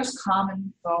 That's the most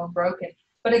common bone broken.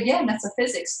 But again, that's a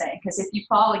physics thing because if you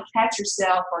fall and catch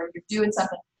yourself or you're doing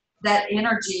something, that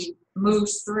energy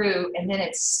moves through and then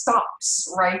it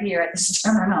stops right here at the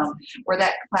sternum where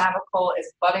that clavicle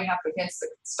is butting up against the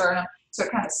sternum. So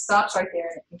it kind of stops right there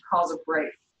and it can cause a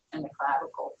break in the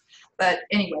clavicle. But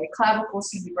anyway, clavicles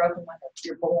can be broken when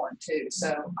you're born too.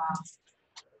 So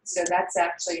that's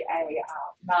actually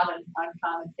not an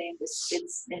uncommon thing.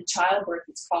 It's in childbirth,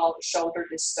 it's called shoulder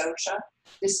dystocia.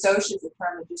 Dystocia is a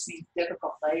term that just means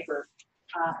difficult labor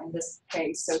in this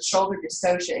case. So shoulder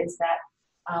dystocia is that,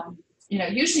 you know,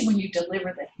 usually when you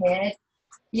deliver the head,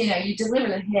 you know, you deliver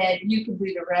the head, you can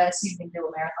do the rest, you can do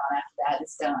a marathon after that,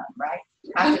 it's done, right?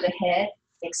 After the head,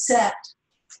 except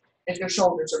if your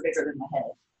shoulders are bigger than the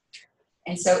head.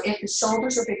 And so if the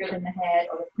shoulders are bigger than the head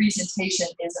or the presentation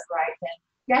isn't right, then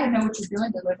you got to know what you're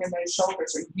doing delivering those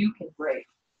shoulders or you can break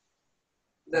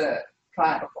the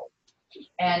clavicle.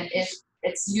 And if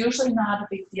it's usually not a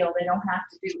big deal, they don't have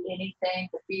to do anything.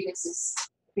 The fetus is,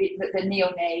 the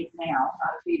neonate now,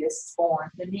 not a fetus, is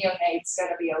born. The neonate's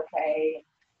going to be okay.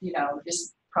 You know,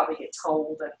 just probably get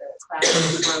told that the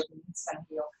clavicle is broken, it's going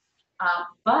to heal.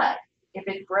 But if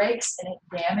it breaks and it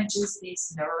damages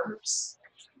these nerves,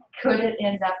 could it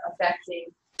end up affecting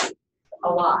a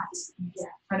lot? Yeah.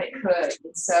 And it could.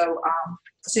 And so,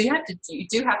 so you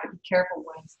do have to be careful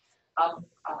a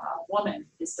woman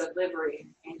is delivering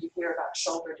and you hear about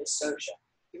shoulder dystocia,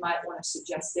 you might want to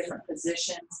suggest different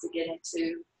positions to get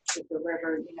into to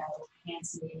deliver, you know,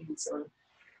 hands, knees, or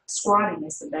squatting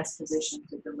is the best position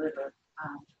to deliver.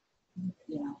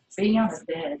 You know, being on the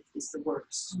bed is the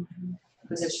worst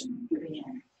position to be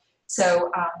in.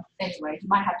 So anyway, you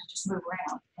might have to just move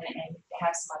around and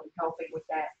have somebody helping with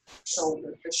that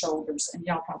the shoulders, and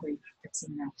y'all probably have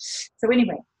seen that. So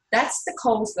anyway, that's the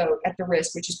Coles though at the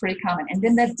wrist, which is pretty common. And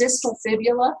then the distal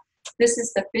fibula, this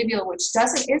is the fibula which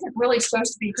isn't really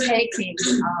supposed to be taking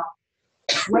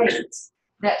weight.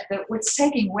 What's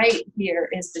taking weight here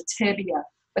is the tibia,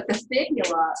 but the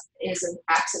fibula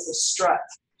acts as a strut,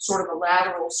 sort of a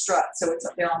lateral strut. So it's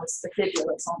up there on the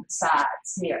fibula, it's on the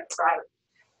sides here, right?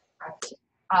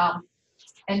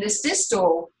 And this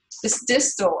distal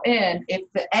end, if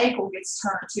the ankle gets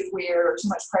turned too weird or too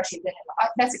much pressure, then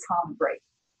that's a common break.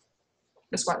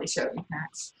 That's why they showed me that.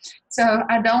 So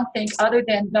I don't think, other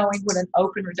than knowing what an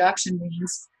open reduction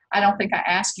means, I don't think I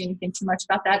asked you anything too much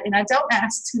about that. And I don't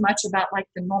ask too much about like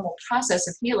the normal process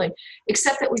of healing,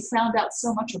 except that we found out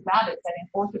so much about it that in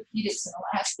orthopedics in the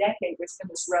last decade, there's been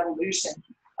this revolution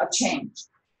of change.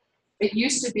 It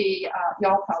used to be,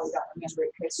 y'all probably don't remember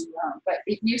it because you're young, but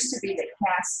it used to be that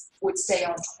casts would stay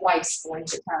on twice the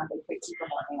length of time they could keep them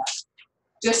on out.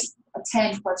 Just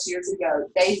 10 plus years ago,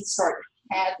 they started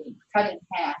cutting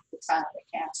half the time the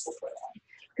casts will put on,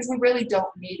 because we really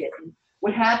don't need it. And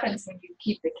what happens when you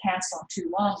keep the cast on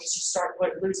too long is you start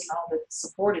losing all the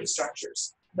supportive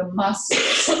structures. The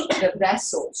muscles, the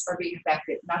vessels are being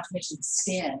affected, not to mention the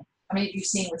skin. I mean, you've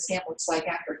seen what skin looks like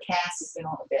after a cast has been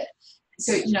on a bit.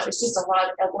 So, you know, it's just a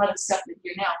lot of stuff that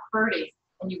you're now hurting,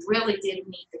 and you really didn't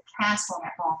need the cast on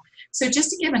that long. So just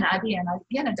to give an idea, and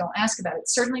again, I don't ask about it,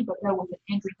 certainly, but no, with an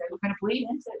injury, they were going to bleed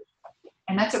into it.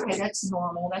 And that's okay, that's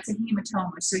normal, that's a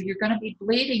hematoma. So you're going to be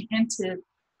bleeding into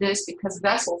this because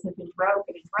vessels have been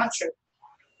broken and ruptured.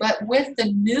 But with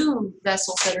the new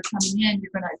vessels that are coming in,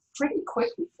 you're going to pretty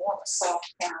quickly form a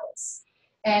soft callus.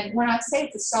 And when I say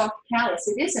it's a soft callus,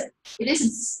 it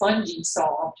isn't spongy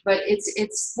soft, but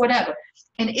it's whatever.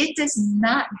 And it does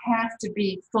not have to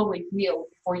be fully healed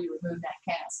before you remove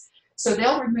that cast. So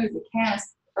they'll remove the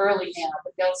cast early now,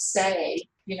 but they'll say,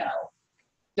 you know,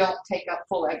 don't take up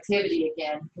full activity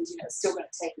again, because, you know, it's still going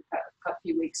to take a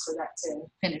few weeks for that to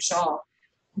finish off.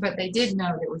 But they did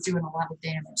know that we're doing a lot of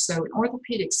damage. So in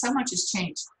orthopedics, so much has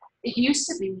changed. It used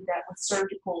to be that with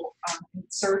surgical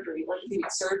surgery, orthopedic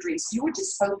surgeries, you were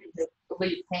just hoping to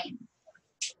relieve pain.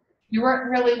 You weren't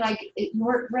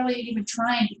really even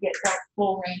trying to get that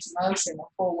full range of motion or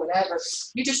full whatever.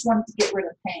 You just wanted to get rid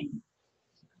of pain.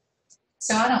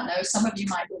 So I don't know, some of you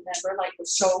might remember, like with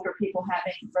shoulder, people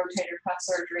having rotator cuff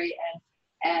surgery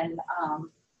and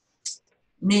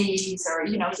knees, or,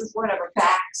 you know, just whatever,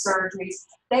 back surgeries.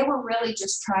 They were really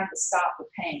just trying to stop the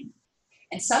pain.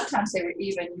 And sometimes you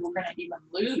were going to even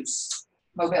lose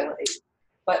mobility.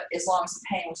 But as long as the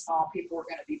pain was gone, people were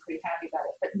going to be pretty happy about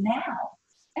it. But now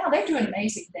they're doing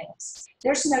amazing things.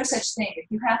 There's no such thing. If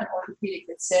you have an orthopedic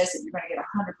that says that you're going to get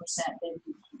 100%, then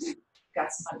you've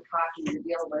got somebody cocky you're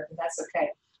dealing with, and that's okay.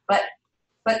 But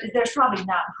there's probably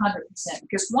not 100%,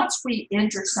 because once we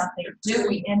injure something,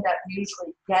 we end up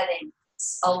usually getting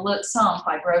some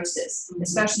fibrosis,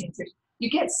 especially if you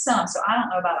get some. So I don't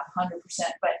know about 100%,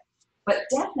 but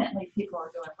definitely people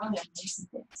are doing really amazing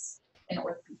things in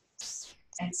orthopedics.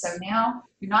 And so now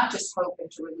you're not just hoping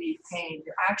to relieve pain,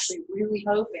 you're actually really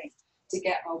hoping to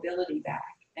get mobility back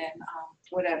and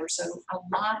whatever. So a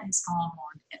lot has gone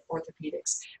on in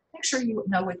orthopedics. Make sure you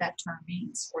know what that term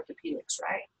means, orthopedics,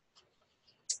 right?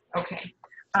 Okay.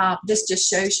 This just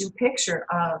shows you a picture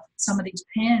of some of these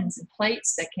pins and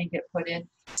plates that can get put in.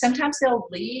 Sometimes they'll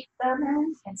leave them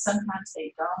in, and sometimes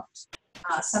they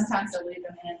don't. Sometimes they'll leave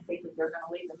them in thinking they're going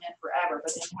to leave them in forever,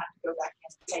 but then you have to go back in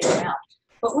and take them out.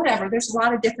 But whatever, there's a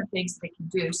lot of different things they can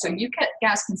do. So you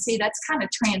guys can see that's kind of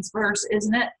transverse,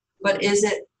 isn't it? But is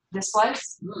it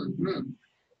displaced? Mm-hmm.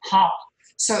 Huh.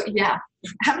 So yeah.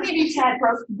 How many of you had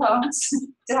broken bones?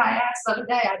 Did I ask the other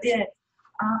day? I did.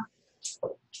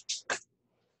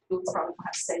 Oops, probably gonna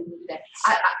have to say me today.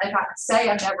 If I could say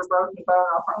I've never broken a bone,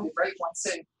 I'll probably break one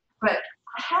soon. But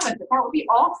I haven't. But that would be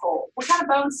awful. What kind of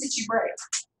bones did you break?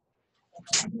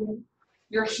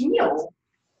 Your heel.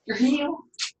 Your heel.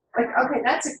 Like, okay,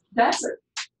 that's a.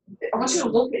 I want you to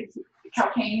look at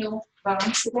calcaneal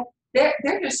bones today.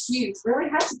 They're just huge. Really,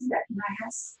 how'd you do that? Can I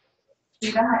ask?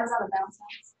 Do that? How's that a bounce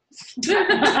house? And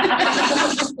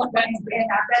I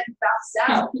bet you bounced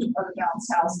out of the bounce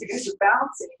house because you're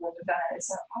bouncing when you're done.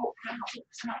 So, oh, wow,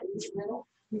 you were little.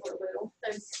 You were little.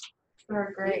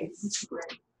 They're great.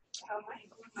 Great. Oh,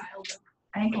 my elbow.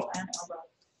 ankle and elbow.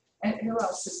 And who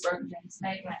else has broken things?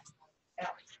 Maybe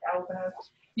elbow.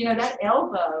 You know, that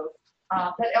elbow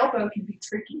can be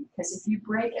tricky because if you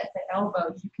break at the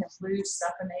elbow, you can lose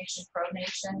supination,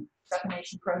 pronation.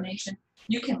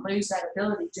 You can lose that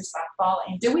ability just by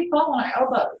falling. And do we fall on our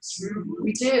elbows? Mm-hmm.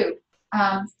 We do.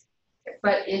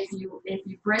 But if you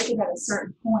break it at a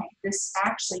certain point, this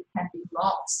actually can be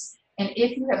lost. And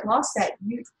if you have lost that,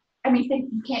 you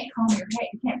can't comb your hair,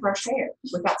 you can't brush hair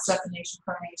without supination,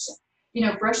 pronation. You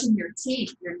know, brushing your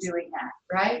teeth, you're doing that,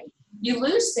 right? You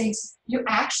lose things, you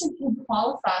actually can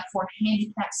qualify for a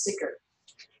handicap sticker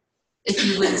if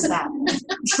you lose that.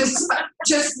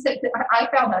 I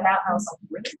found that out and I was like,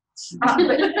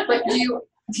 really? But you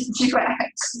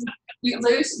do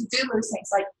lose things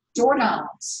like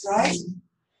doorknobs, right?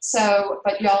 So,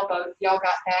 but y'all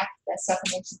got back that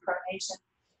supination, pronation.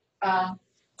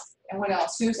 And what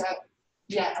else? Who's that?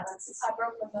 Yeah, Alexis. I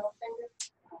broke my middle finger.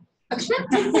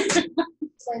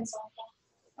 Playing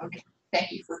softball. Okay, thank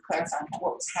you for clarifying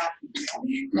what was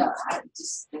happening. No,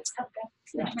 it's okay.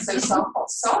 Yeah. So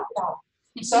softball,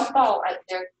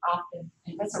 they're often,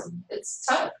 it's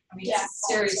tough. I mean, yeah, it's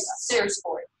serious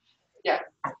sport. Yeah.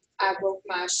 I broke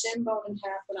my shin bone in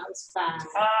half when I was 5.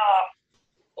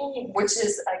 Which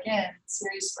is, again,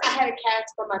 serious sport. I had a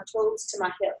cast from my toes to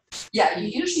my hip. Yeah, you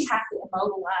usually have to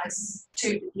immobilize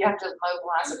too. You have to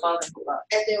immobilize above and below.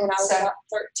 And then when I was about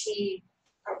 13,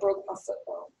 I broke my foot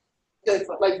bone.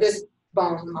 Like this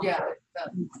bone in my foot.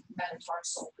 The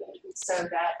metatarsal. So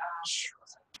that,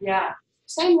 yeah.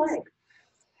 Same leg.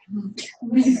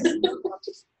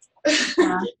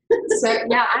 So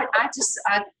yeah,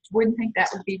 I wouldn't think that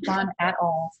would be fun at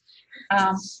all.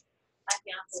 My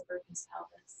fiance broke his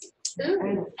pelvis.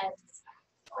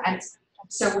 And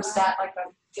so was that like a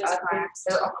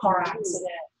car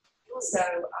accident? So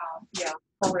yeah,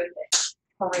 horrific.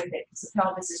 Because the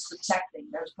pelvis is protecting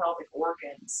those pelvic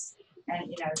organs, and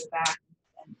you know the back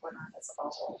and whatnot. That's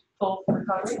awful. Full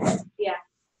recovery. Yeah.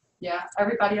 Yeah.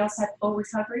 Everybody else had full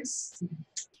recoveries.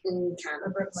 Kind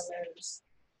of broke my nose.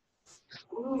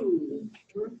 Ooh.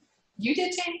 You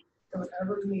did, Jane? Don't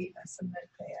ever meet a cement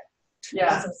pad.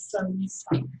 Yeah.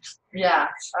 Yeah.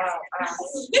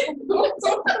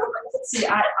 See,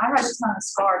 I had a ton of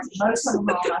scars. Most of them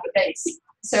were on my face.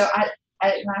 So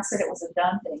when I said it was a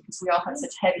dumb thing because we all have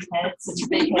such heavy heads, such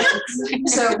big heads.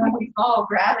 So when we fall,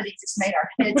 gravity just made our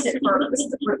heads hit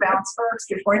first, we bounce first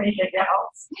before anything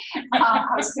else.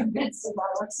 I was convinced of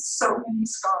that. Like so many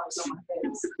scars on my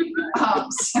face.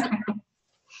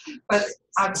 But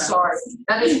I'm sorry.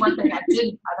 That is one thing I don't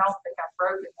think I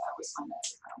broke it. That was my neck.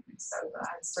 I don't think so. But I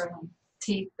had certainly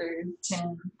teeth through,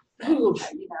 chin,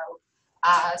 you know,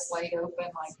 eyes laid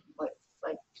open,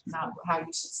 like not how you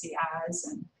should see eyes,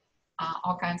 and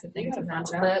all kinds of things around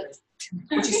your lip.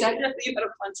 What you said? You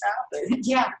better punch out.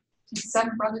 Yeah.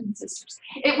 7 brothers and sisters.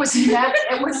 It was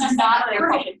not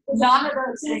their fault. None of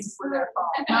those things were their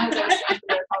fault. None of those things were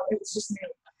their fault. It was just me.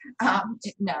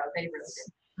 No, they really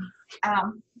didn't.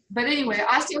 But anyway,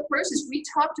 osteoporosis, we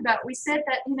said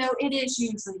that, you know, it is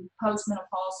usually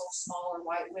postmenopausal, smaller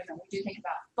white women we do think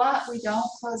about, but we don't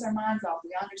close our minds off.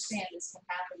 We understand this can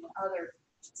happen in other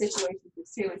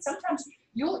situations too. And sometimes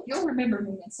you'll remember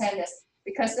me and say this,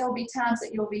 because there'll be times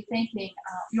that you'll be thinking,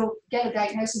 you'll get a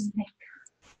diagnosis and think,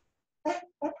 that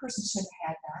person shouldn't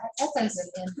have had that. That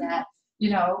doesn't end that. You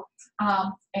know,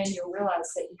 and you'll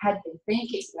realize that you hadn't been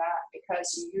thinking that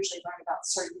because you usually learn about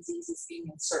certain diseases being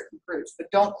in certain groups.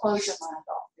 But don't close your mind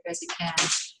off because it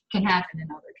can happen in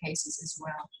other cases as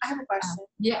well. I have a question.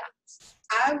 Yeah.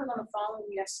 I was on the phone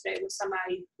yesterday with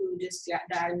somebody who just got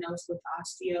diagnosed with not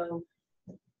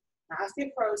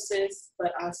osteoporosis,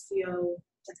 but I think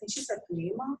she said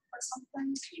pneumonia or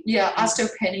something. Yeah,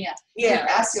 osteopenia. Yeah.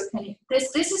 Osteopenia.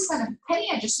 This is kind of,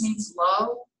 penia just means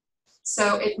low.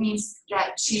 So it means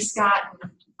that she's gotten,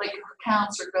 like her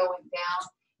counts are going down.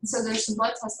 And so there's some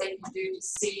blood tests they can do to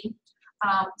see.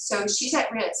 So she's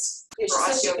at risk for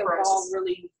osteoporosis.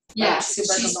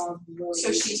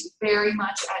 She's very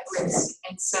much at risk.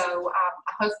 And so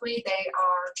hopefully they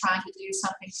are trying to do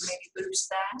something to maybe boost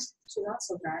that. She's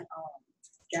also got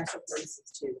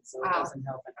gastroparesis too, so it doesn't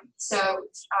help it. So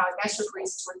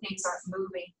gastroparesis where things aren't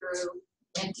moving through,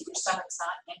 empty, your stomach's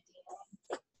not emptying.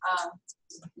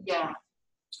 Yeah.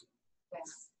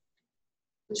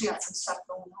 But you got some stuff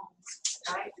going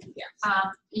on, right?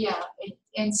 Yeah.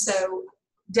 And so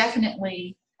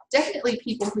definitely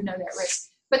people who know that risk.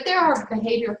 But there are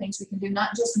behavioral things we can do,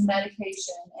 not just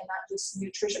medication and not just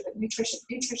nutrition, but nutrition's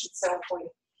so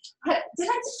important. I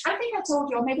think I told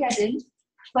you, or maybe I didn't,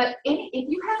 but if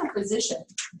you have a physician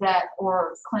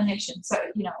or clinician, so,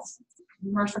 you know,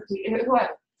 nurse,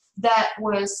 whoever, that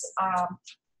was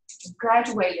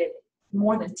graduated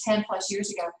more than 10 plus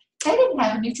years ago, they didn't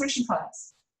have a nutrition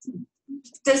class.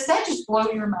 Does that just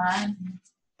blow your mind?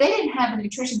 They didn't have a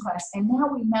nutrition class, and now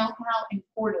we know how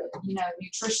important,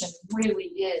 nutrition really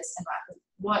is and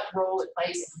what role it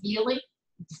plays in healing,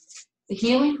 the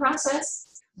healing process,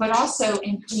 but also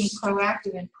in being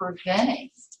proactive in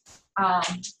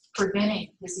preventing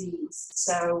disease.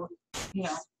 So,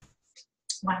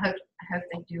 I hope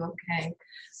they do okay.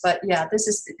 But yeah,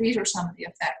 these are some of the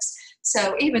effects.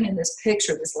 So even in this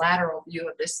picture, this lateral view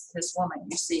of this woman,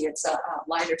 you see it's a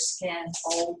lighter skinned,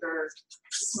 older,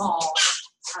 small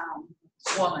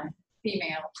woman,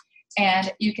 female.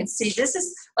 And you can see this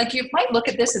is, like, you might look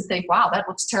at this and think, wow, that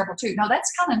looks terrible too. No,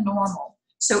 that's kind of normal.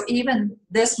 So even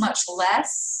this much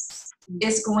less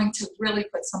is going to really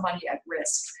put somebody at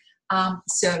risk.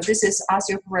 So this is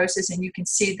osteoporosis, and you can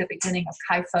see the beginning of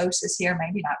kyphosis here,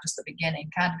 maybe not just the beginning,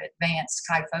 kind of advanced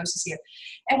kyphosis here.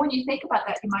 And when you think about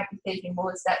that, you might be thinking, well,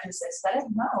 is that just aesthetic?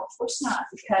 No, of course not,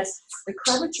 because the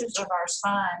curvatures of our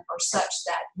spine are such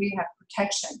that we have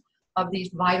protection of these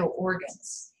vital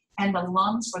organs. And the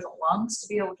lungs, for the lungs to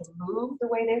be able to move the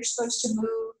way they're supposed to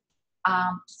move,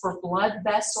 for blood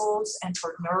vessels and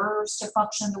for nerves to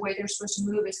function the way they're supposed to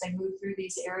move as they move through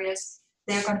these areas,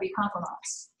 they're going to be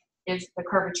compromised if the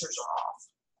curvatures are off.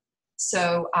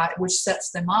 So, which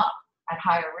sets them up at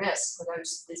higher risk for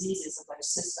those diseases of those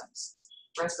systems,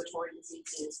 respiratory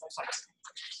diseases, those types of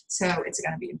things. So it's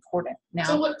going to be important. Now,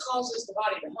 So what causes the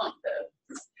body to hump,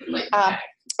 though?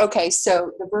 okay,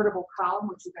 so the vertebral column,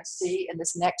 which you're going to see in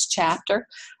this next chapter,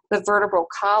 the vertebral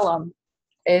column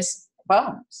is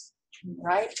bones,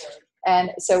 right?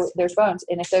 And so there's bones,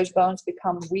 and if those bones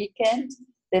become weakened,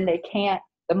 then they can't,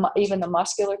 even the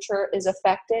musculature is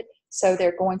affected, so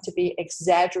they're going to be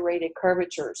exaggerated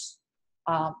curvatures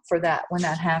for that when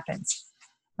that happens.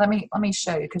 Let me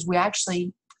show you, because we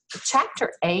actually,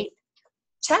 chapter 8,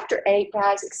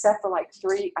 guys, except for like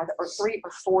three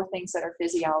or four things that are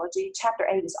physiology, chapter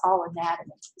 8 is all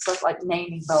anatomy. It's like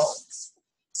naming bones.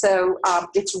 So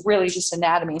it's really just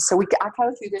anatomy. So I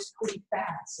go through this pretty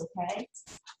fast, okay?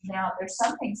 Now, there's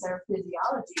some things that are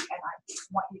physiology, and I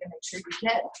want you to make sure you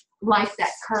get it, like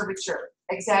that curvature,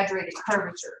 exaggerated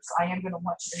curvatures. I am going to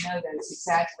want you to know those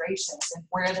exaggerations and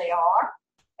where they are,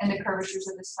 and the curvatures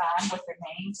of the spine, what their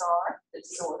names are, the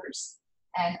disorders.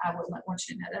 And I would want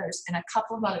you to know those, and a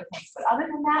couple of other things. But other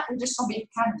than that, we're just going to be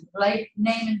kind of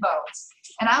naming bones.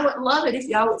 And I would love it if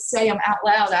y'all would say them out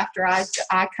loud after I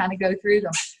kind of go through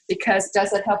them, because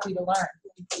does that help you to learn?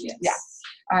 Yes. Yeah.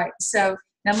 All right. So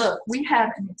now look, we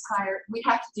have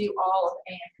to do all of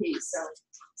A&P.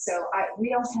 So we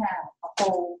don't have a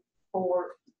whole 4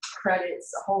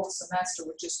 credits, a whole semester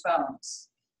with just bones.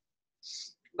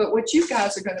 But what you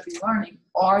guys are going to be learning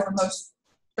are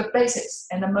the basics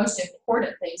and the most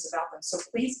important things about them. So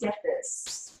please get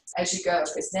this as you go,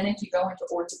 because then if you go into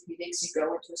orthopedics, you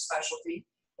go into a specialty,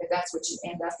 if that's what you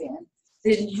end up in,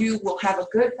 then you will have a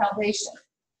good foundation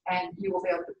and you will be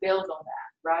able to build on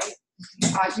that, right?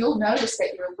 You'll notice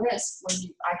that your list,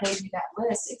 I gave you that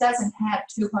list, it doesn't have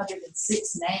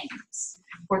 206 names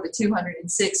for the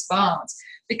 206 bones,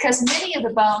 because many of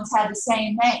the bones have the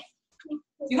same name.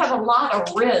 You have a lot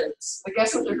of ribs, but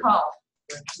guess what they're called?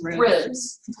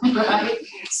 Ribs, right?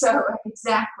 So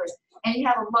exactly. And you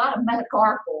have a lot of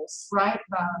metacarpals, right,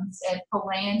 bones, and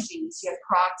phalanges. You have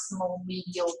proximal,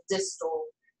 medial, distal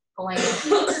phalanges,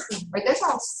 right? Those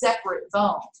are all separate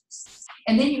bones.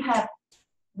 And then you have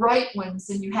right ones,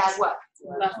 and you have what?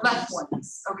 Left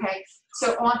ones, okay?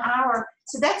 So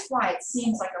so that's why it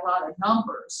seems like a lot of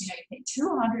numbers. You think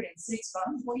 206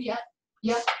 bones? Well, yeah,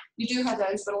 you do have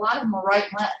those, but a lot of them are right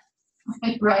and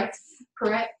left, right?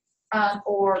 Correct?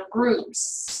 Or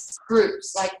groups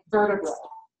like vertebrae.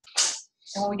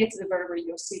 And when we get to the vertebrae,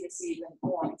 you'll see this even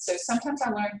more. So sometimes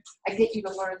I get you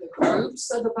to learn the groups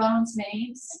of the bones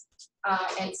names,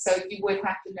 and so you would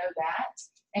have to know that,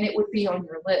 and it would be on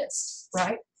your list,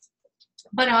 right?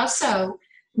 But also,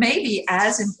 maybe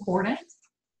as important,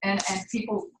 and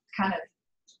people kind of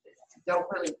don't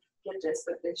really get this,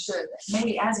 but they should,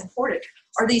 maybe as important,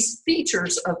 are these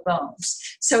features of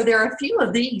bones. So there are a few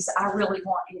of these I really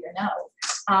want you to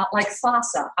know, like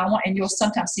fossa. And you'll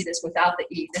sometimes see this without the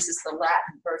E. This is the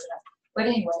Latin version of it. But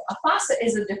anyway, a fossa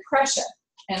is a depression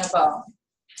in a bone.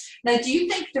 Now, do you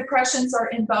think depressions are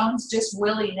in bones just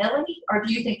willy-nilly, or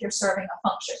do you think they're serving a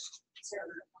function?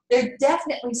 They're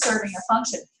definitely serving a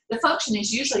function. The function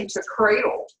is usually to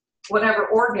cradle whatever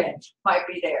organ might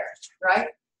be there, right?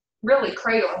 Really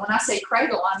cradle. And when I say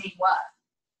cradle, I mean what?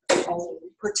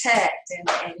 Protect and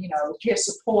give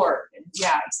support. And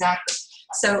yeah, exactly.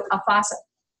 So a fossa.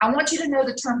 I want you to know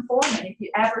the term foramen. If you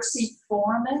ever see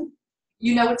foramen,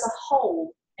 you know it's a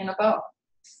hole in a bone.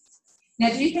 Now,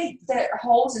 do you think that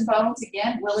holes in bones,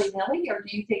 again, willy-nilly, or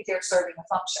do you think they're serving a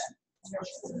function?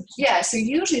 Yeah, so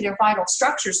usually they're vital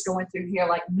structures going through here,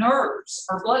 like nerves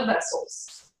or blood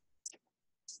vessels.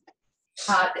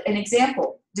 An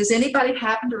example, does anybody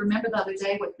happen to remember the other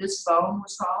day what this bone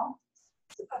was called?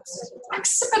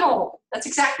 Occipital. That's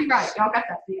exactly right. Y'all got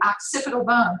that, the occipital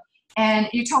bone. And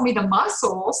you told me the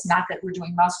muscles, not that we're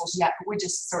doing muscles yet, but we're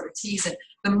just sort of teasing.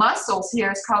 The muscles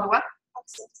here is called what?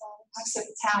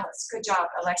 Occipitalis. Good job,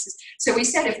 Alexis. So we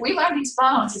said if we learn these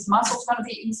bones, is muscles going to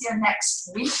be easier next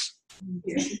week?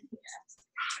 Yeah. Can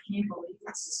you believe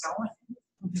this is going?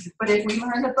 But if we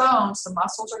learn the bones, the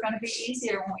muscles are going to be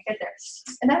easier when we get there.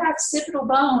 And that occipital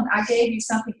bone, I gave you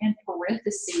something in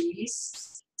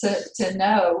parentheses to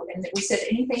know. And we said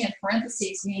anything in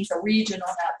parentheses means a region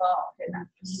on that bone, didn't I?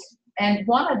 And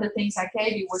one of the things I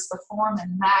gave you was the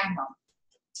foramen magnum.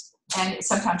 And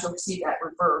sometimes you'll see that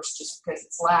reversed just because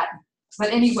it's Latin.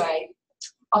 But anyway,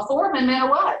 a foramen meant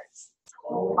what?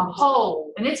 A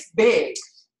hole. And it's big.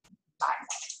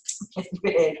 It's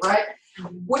big, right?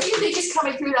 What do you think is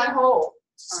coming through that hole?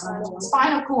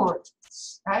 Spinal cord,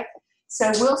 right?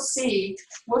 So we'll see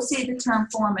the term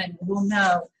foramen. We'll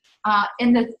know.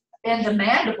 In the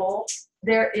mandible,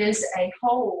 there is a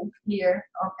hole here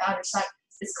on the outer side.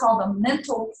 It's called a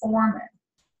mental foramen.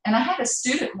 And I had a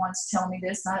student once tell me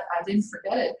this, and I didn't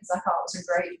forget it because I thought it was a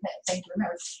great thing to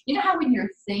remember. You know how when you're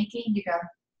thinking, you go,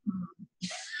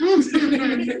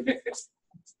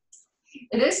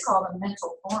 It is called a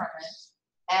mental foramen.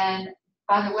 And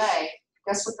by the way,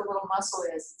 guess what the little muscle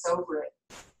is? It's over it.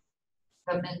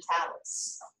 The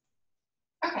mentalis.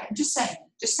 Okay, just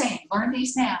saying. Learn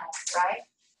these now, right?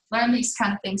 Learn these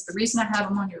kind of things. The reason I have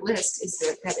them on your list is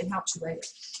that it helps you later.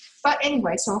 But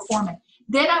anyway, so a foramen.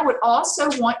 Then I would also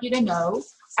want you to know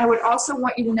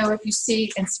if you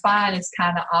see, and spine is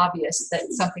kind of obvious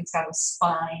that something's got a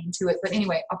spine to it. But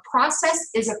anyway, a process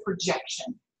is a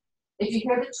projection. If you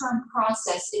hear the term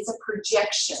process, it's a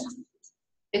projection.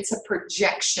 It's a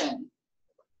projection.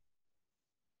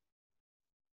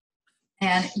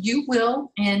 And you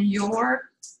will, in your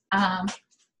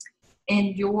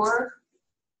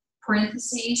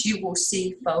parentheses, you will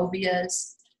see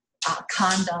foveas,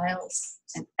 condyles,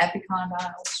 and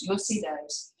epicondyles. You'll see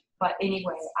those. But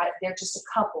anyway, they're just a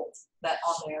couple that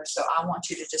on there, so I want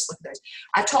you to just look at those.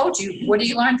 I told you, what do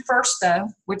you learn first, though?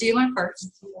 What do you learn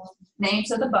first?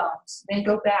 Names of the bones. Then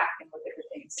go back and look at the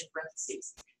things in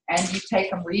parentheses. And you take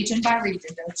them region by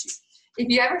region, don't you? If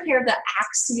you ever hear the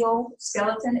axial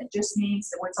skeleton, it just means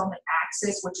that what's on the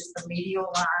axis, which is the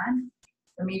medial line.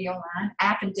 The medial line.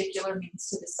 Appendicular means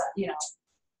to the side,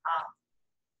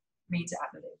 means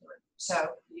appendicular.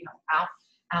 So,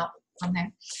 out from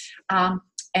there.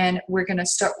 And we're going to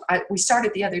start, we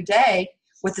started the other day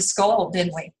with the skull,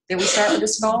 didn't we? Did we start with the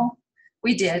skull?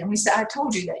 We did. And we said, I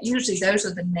told you that usually those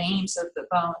are the names of the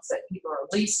bones that people are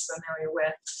least familiar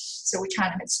with. So we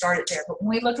kind of had started there. But when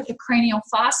we look at the cranial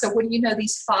fossa, what do you know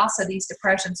these fossa, these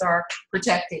depressions are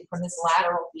protecting from this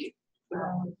lateral view?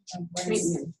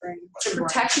 It's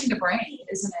protecting the brain,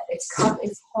 isn't it?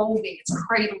 It's holding, it's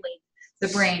cradling the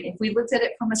brain. If we looked at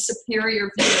it from a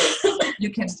superior view,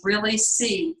 you can really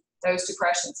see those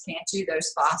depressions, can't you?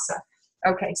 Those fossa.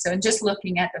 Okay, so just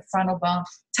looking at the frontal bone,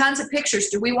 tons of pictures.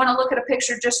 Do we want to look at a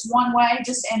picture just one way,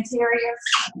 just anterior?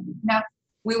 No,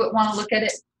 we would want to look at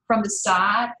it from the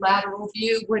side, lateral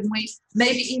view, wouldn't we?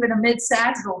 Maybe even a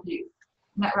mid-sagittal view.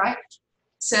 Isn't that right?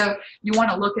 So you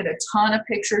want to look at a ton of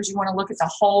pictures. You want to look at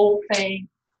the whole thing.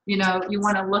 You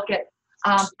want to look at.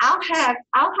 I'll have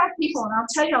people, and I'll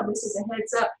tell y'all this as a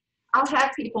heads up. I'll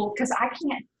have people, because I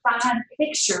can't find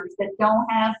pictures that don't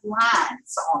have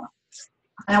lines on them.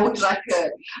 And I wish I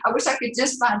could. I wish I could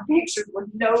just find pictures with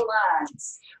no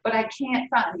lines. But I can't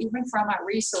find, even from my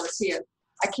resource here,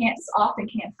 I often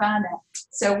can't find that.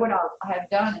 So what I have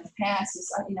done in the past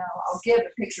is, I'll give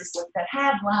the pictures that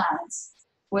have lines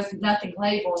with nothing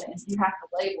labeled, and you have to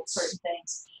label certain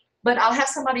things. But I'll have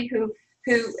somebody who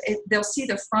they'll see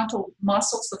the frontal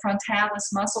muscles, the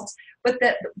frontalis muscles, but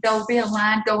there'll be a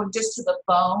line going just to the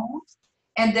bone,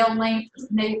 and they'll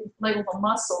label the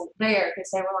muscle there because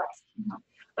they were like,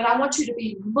 But I want you to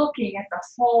be looking at the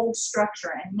whole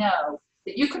structure and know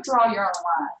that you could draw your own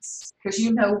lines because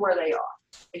you know where they are,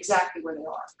 exactly where they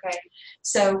are. Okay,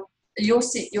 so you'll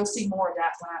see more of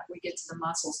that when we get to the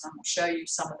muscles, and I'm going to show you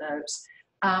some of those.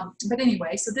 But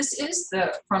anyway, so this is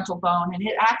the frontal bone, and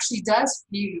it actually does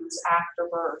fuse after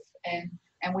birth,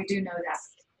 and we do know that.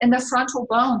 In the frontal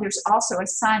bone, there's also a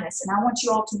sinus, and I want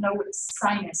you all to know what a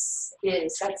sinus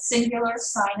is. That's singular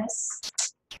sinus.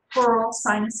 temporal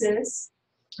sinuses.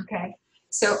 Okay,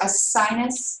 so a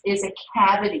sinus is a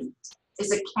cavity.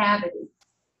 Is a cavity.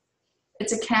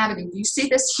 It's a cavity. Do you see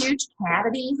this huge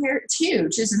cavity here? It's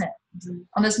huge, isn't it?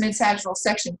 On this mid-sagittal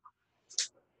section.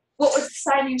 What would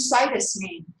sinusitis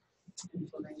mean?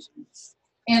 Inflammation.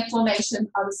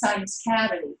 Inflammation of the sinus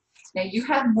cavity. Now you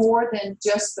have more than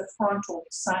just the frontal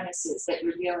sinuses that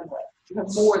you're dealing with. You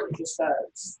have more than just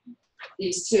those.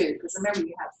 These two, because remember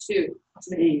you have two of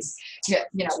these. Yeah,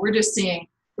 you know, we're just seeing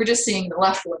the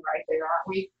left one right there, aren't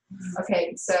we?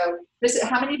 Okay, so this is,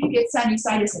 how many of you get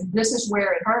sinusitis and this is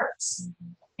where it hurts?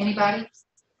 Anybody?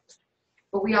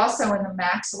 But we also, in the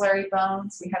maxillary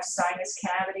bones, we have sinus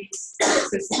cavities.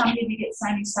 So how many of you get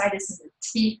sinusitis and your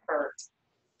teeth hurt?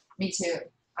 Me too.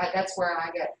 That's where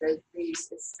I get these.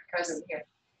 It's because of here.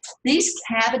 These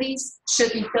cavities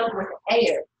should be filled with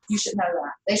air. You should know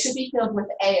that. They should be filled with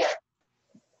air,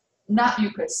 not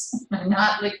mucus,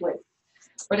 not liquid.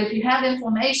 But if you have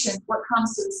inflammation, what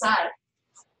comes to the side?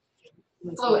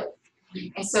 Fluid.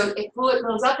 And so if fluid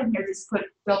builds up in here, just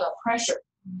build up pressure.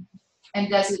 And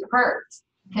does it hurt?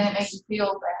 Can it make you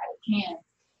feel bad? It can.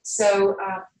 So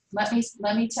let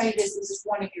me tell you this. This is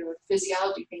one of your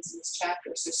physiology things in this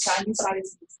chapter. So sinusitis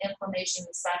is inflammation in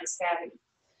the sinus cavity.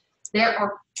 There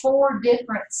are 4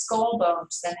 different skull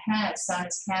bones that have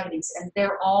sinus cavities, and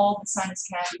they're all the sinus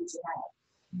cavities you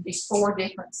have. These 4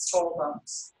 different skull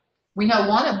bones. We know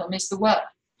one of them is the what?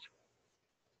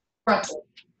 Frontal.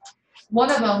 One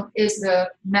of them is the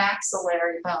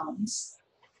maxillary bones.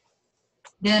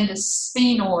 Then the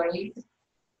sphenoid.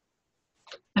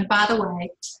 And by the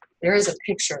way, there is a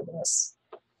picture of this.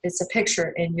 It's a picture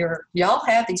in your, y'all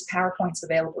have these PowerPoints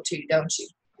available to you, don't you?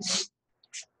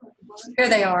 Here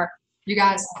they are. You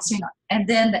guys see them. And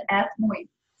then the ethmoid.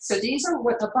 So these are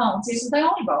what the bones, these are the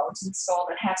only bones in the skull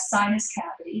that have sinus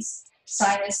cavities.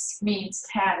 Sinus means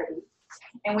cavity.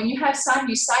 And when you have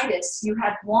sinusitis, you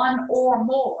have one or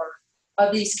more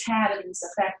of these cavities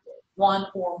affected. One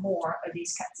or more of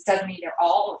these cavities. It doesn't mean they're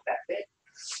all affected,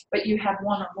 but you have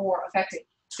one or more affected.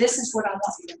 This is what I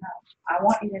want you to know. I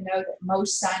want you to know that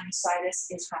most sinusitis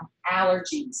is from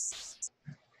allergies.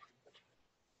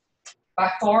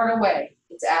 By far and away,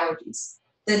 it's allergies.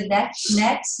 The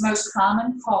next most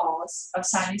common cause of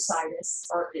sinusitis,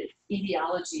 or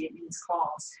etiology, it means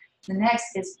cause. The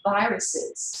next is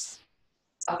viruses.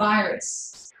 A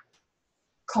virus.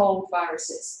 Cold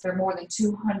viruses. There are more than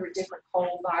 200 different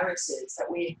cold viruses that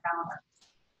we encounter.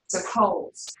 So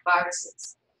colds,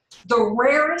 viruses. The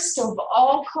rarest of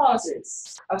all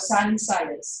causes of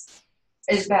sinusitis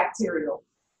is bacterial.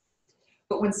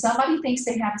 But when somebody thinks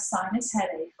they have a sinus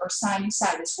headache or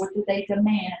sinusitis, what do they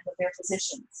demand of their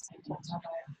physicians?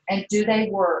 And do they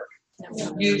work?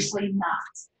 Usually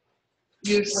not.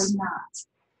 Usually not.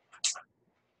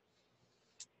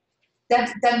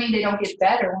 That doesn't mean they don't get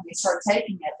better when they start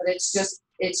taking it, but it's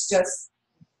just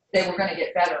they were going to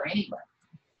get better anyway.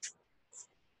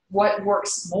 What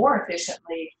works more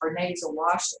efficiently are nasal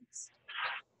washings.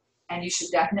 And you should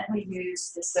definitely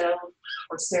use distilled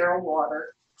or sterile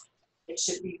water. It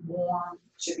should be warm,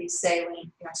 should be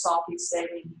saline, salty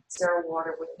saline, sterile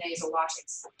water with nasal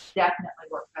washings. Definitely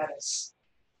work better.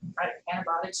 Right?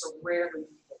 Antibiotics are rarely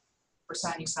needed for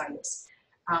sinusitis.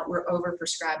 We're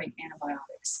over-prescribing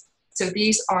antibiotics. So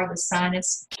these are the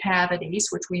sinus cavities,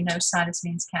 which we know sinus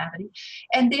means cavity.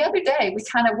 And the other day, we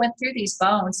kind of went through these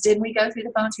bones. Didn't we go through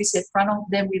the bones? We said frontal,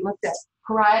 then we looked at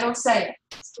parietal. Say it.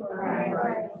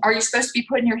 Right. Are you supposed to be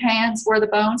putting your hands where the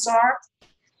bones are?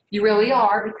 You really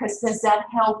are, because does that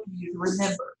help you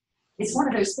remember? It's one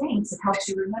of those things that helps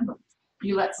you remember.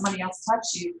 You let somebody else touch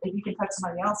you, and you can touch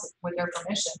somebody else with their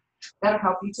permission. That'll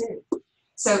help you too.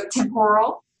 So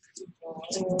temporal.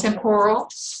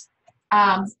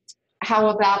 How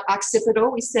about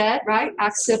occipital, we said, right?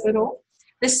 Occipital.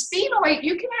 The sphenoid,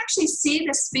 you can actually see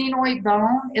the sphenoid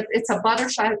bone. If it's a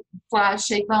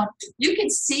butterfly-shaped bone, you can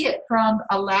see it from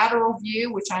a lateral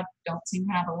view, which I don't seem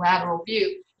to have a lateral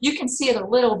view. You can see it a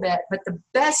little bit, but the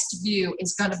best view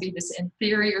is going to be this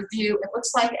inferior view. It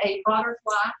looks like a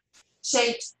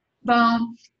butterfly-shaped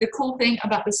bone. The cool thing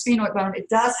about the sphenoid bone, it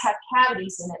does have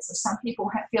cavities in it, so some people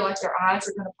feel like their eyes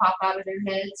are going to pop out of their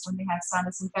heads when they have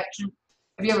sinus infection.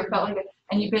 Have you ever felt like that?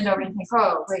 And you bend over and think,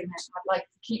 oh, wait a minute, I'd like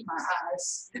to keep my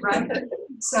eyes, right?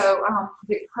 So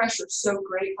the pressure is so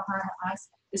great behind the eyes,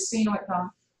 the sphenoid bone.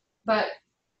 But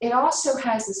it also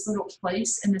has this little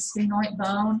place in the sphenoid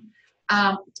bone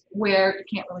where you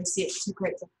can't really see it too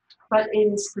great, but it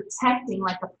is protecting,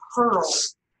 like a pearl,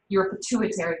 your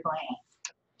pituitary gland.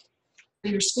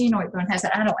 Your sphenoid bone has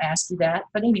that. I don't ask you that,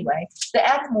 but anyway, the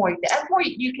ethmoid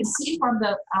you can see from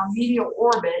the medial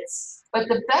orbits, but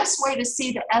the best way to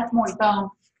see the ethmoid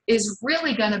bone is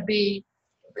really going to be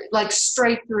like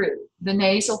straight through the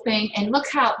nasal thing. And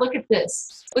look at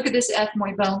this. Look at this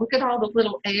ethmoid bone. Look at all the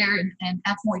little air and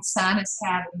ethmoid sinus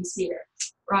cavities here,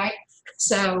 right?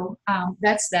 So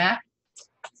that's that.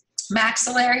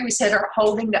 Maxillary, we said, are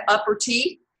holding the upper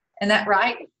teeth. Isn't that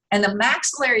right? And the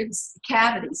maxillary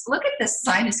cavities, look at the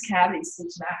sinus cavities,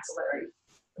 these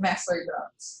maxillary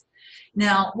bones.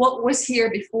 Now, what was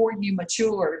here before you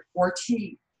matured were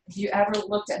teeth. If you ever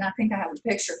looked at, and I think I have a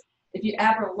picture, if you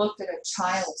ever looked at a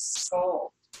child's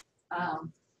skull,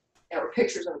 there were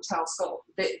pictures of a child's skull.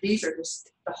 These are just,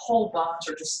 the whole bones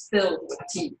are just filled with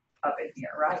teeth up in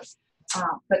here, right?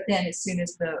 But then as soon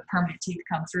as the permanent teeth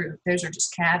come through, those are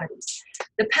just cavities.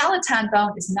 The palatine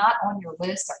bone is not on your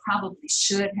list. I probably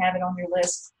should have it on your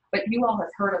list, but you all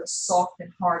have heard of a soft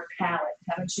and hard palate,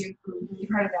 haven't you? You've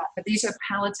heard of that. But these are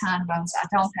palatine bones. I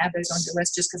don't have those on your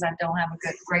list just because I don't have a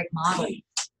great model.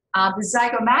 The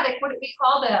zygomatic, what do we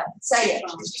call them? Say it.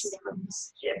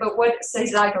 Yeah, but what, say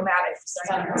zygomatic.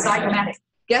 Zygomatic.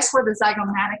 Guess where the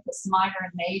zygomaticus minor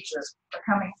and major are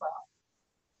coming from?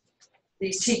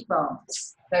 These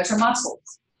cheekbones. Those are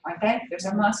muscles, okay? Those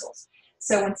are muscles.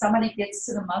 So when somebody gets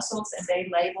to the muscles and they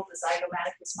label the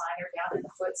zygomaticus minor down in the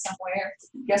foot somewhere,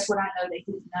 guess what I know they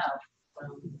didn't know?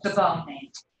 The bone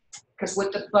name. Because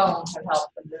with the bone have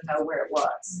helped them to know where it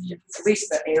was, at least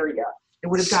the area. It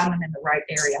would have gotten them in the right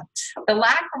area. The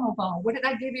lacrimal bone, what did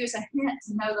I give you as a hint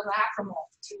to know the lacrimal?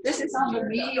 This is on the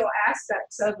medial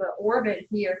aspects of the orbit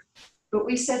here. But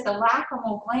we said the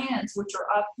lacrimal glands, which are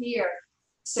up here,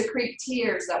 secrete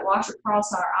tears that wash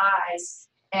across our eyes.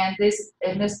 And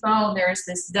in this bone, there is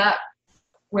this duct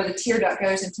where the tear duct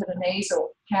goes into the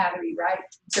nasal cavity, right?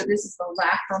 So this is the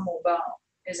lacrimal bone,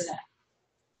 isn't it?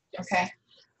 Okay.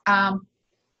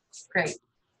 Great.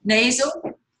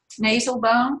 Nasal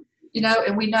bone, you know,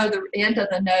 and we know the end of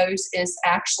the nose is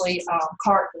actually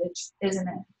cartilage, isn't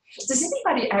it? Does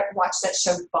anybody watch that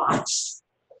show Botched?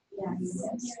 Yes.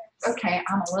 Okay,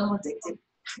 I'm a little addicted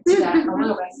to that, a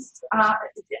little bit.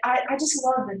 I just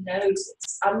love the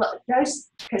noses. I love those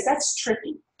because that's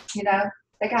tricky, you know.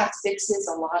 That guy fixes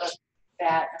a lot of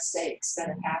bad mistakes that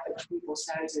have happened in people's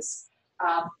noses,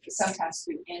 sometimes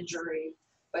through injury,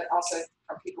 but also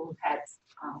from people who've had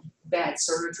bad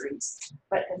surgeries.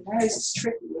 But the nose is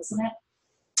tricky, isn't it?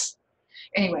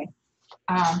 Anyway,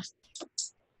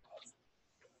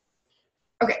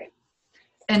 okay.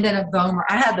 And then a vomer.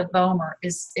 I have the vomer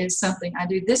is something I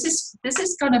do. This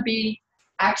is going to be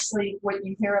actually what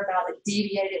you hear about a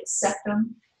deviated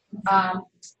septum.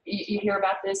 You hear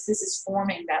about this. This is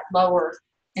forming that lower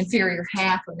inferior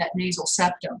half of that nasal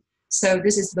septum. So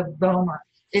this is the vomer.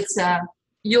 It's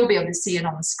you'll be able to see it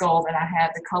on the skull that I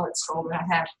have, the colored skull that I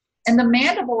have. And the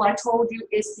mandible, I told you,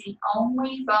 is the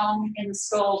only bone in the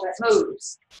skull that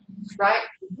moves, right?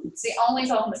 It's the only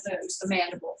bone that moves, the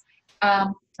mandible.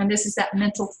 And this is that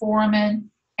mental foramen.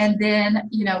 And then,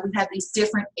 you know, we have these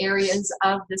different areas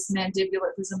of this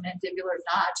mandibular. There's a mandibular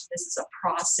notch. This is a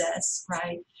process,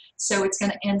 right? So it's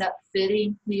going to end up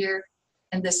fitting here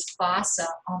in this fossa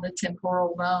on the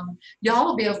temporal bone. Y'all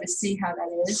will be able to see how that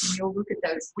is, and you'll look at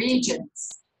those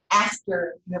regions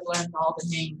after you have learned all the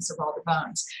names of all the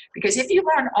bones. Because if you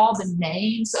learn all the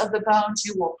names of the bones,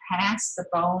 you will pass the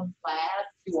bone lab.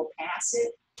 You will pass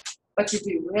it. But to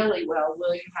do really well,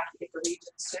 will you have to get the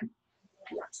regions too?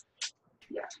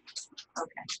 Yeah.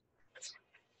 Okay.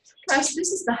 Guys,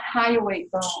 this is the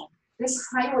hyoid bone. This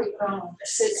hyoid bone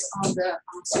sits on the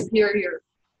superior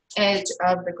edge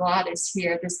of the glottis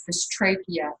here, this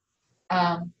trachea.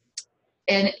 And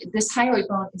this hyoid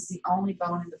bone is the only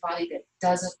bone in the body that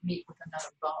doesn't meet with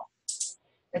another bone.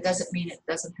 That doesn't mean it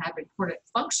doesn't have important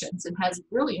functions. It has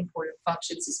really important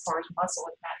functions as far as muscle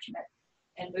attachment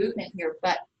and movement here.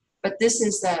 But this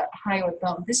is the hyoid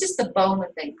bone. This is the bone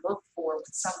that they look for when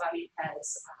somebody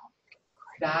has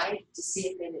died, to see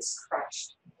if it is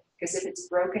crushed. Because if it's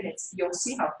broken, you'll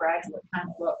see how fragile it kind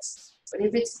of looks. But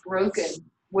if it's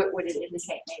broken, what would it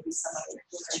indicate? Maybe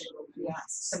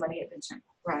somebody had been turned.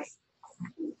 Right.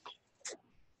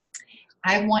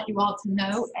 I want you all to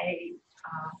know a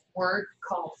word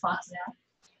called fontanelle.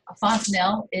 A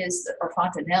fontanelle is, or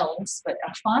fontanelles, but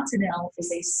a fontanelle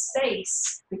is a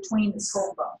space between the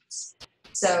skull bones.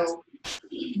 So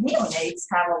neonates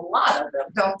have a lot of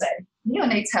them, don't they?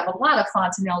 Neonates have a lot of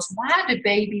fontanelles. Why do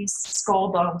babies' skull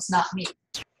bones not meet?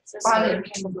 Because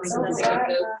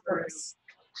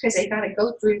they got to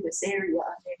go through this area,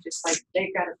 and just like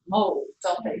they got to mold,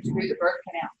 don't they, through the birth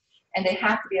canal, and they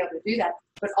have to be able to do that.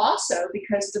 But also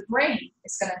because the brain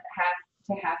is going to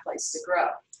have place to grow.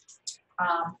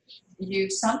 You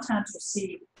sometimes will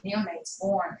see neonates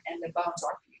born and the bones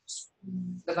are fused.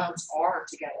 The bones are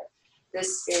together.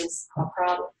 this is a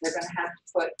problem. They're going to have to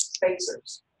put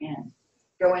spacers in,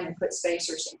 go in and put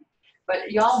spacers in.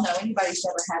 But y'all know, anybody who's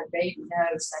ever had a baby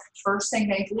knows that the first thing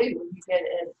they do when you get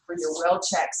in for your well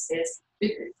checks is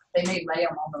they may lay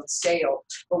them on the scale,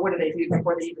 but what do they do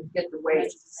before they even get the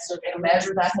weight? So they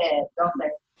measure that head, don't they?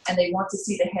 And they want to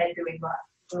see the head doing what?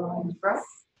 Grow.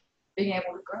 Being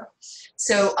able to grow.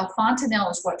 So a fontanelle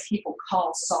is what people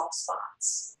call soft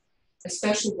spots,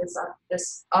 especially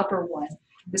this upper one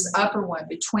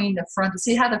between the front.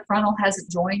 See how the frontal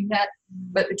hasn't joined yet,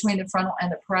 but between the frontal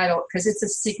and the parietal, because it's a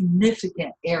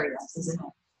significant area, isn't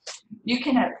it? You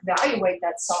can evaluate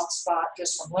that soft spot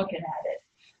just from looking at it,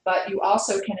 but you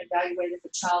also can evaluate if the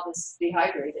child is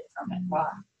dehydrated from it. Why?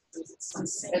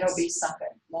 It'll be sunken,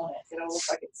 won't it? It'll look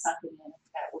like it's sunken in.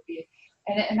 That will be.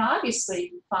 And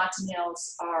obviously,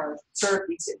 fontanelles serve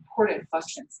these important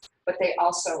functions, but they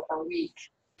also are weak,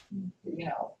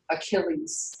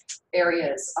 Achilles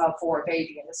areas for a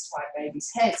baby, and this is why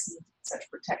babies' heads need such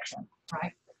protection,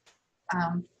 right?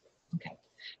 Okay.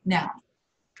 Now,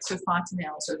 so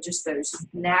fontanelles are just those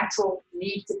natural,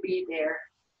 need to be there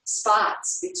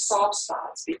spots, these soft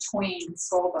spots between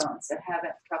skull bones that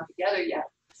haven't come together yet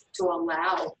to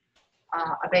allow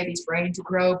a baby's brain to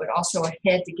grow, but also a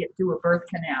head to get through a birth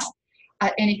canal.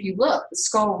 And if you look, the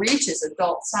skull reaches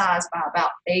adult size by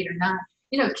about 8 or 9.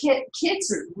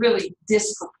 Kids are really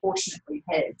disproportionately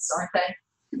heads, aren't they?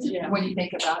 Yeah. When you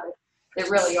think about it, they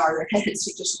really are. Their heads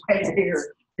are just way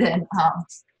bigger than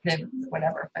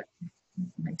whatever, but it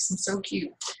makes them so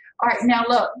cute. All right, now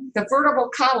look, the vertebral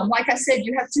column. Like I said,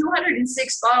 you have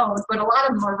 206 bones, but a lot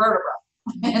of them are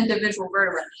vertebrae, individual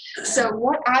vertebrae. So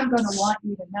what I'm going to want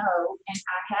you to know, and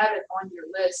I have it on your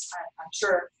list, I'm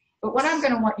sure, but what I'm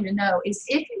going to want you to know is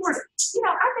if you were to,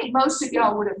 I think most of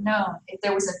y'all would have known if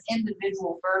there was an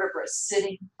individual vertebra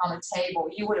sitting on a table,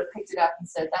 you would have picked it up and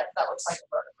said, that looks like a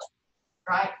vertebra,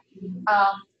 right?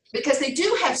 Because they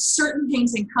do have certain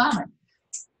things in common.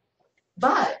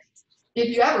 But if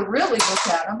you ever really look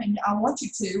at them, and I want you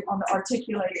to on the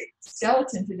articulated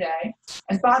skeleton today,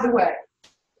 and by the way,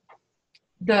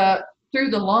 through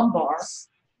the lumbar,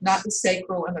 not the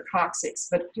sacral and the coccyx,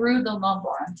 but through the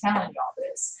lumbar, I'm telling y'all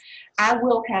this, I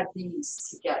will have these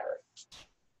together.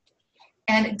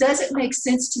 And does it make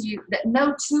sense to you that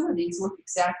no two of these look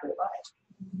exactly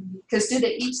alike? Because do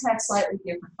they each have slightly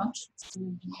different functions?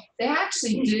 They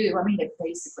actually do. I mean, they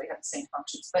basically have the same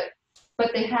functions,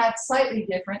 but they have slightly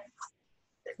different.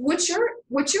 What's your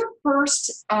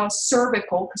first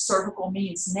cervical, because cervical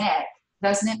means neck,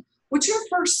 doesn't it? Would your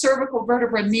first cervical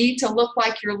vertebra need to look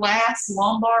like your last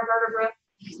lumbar vertebra?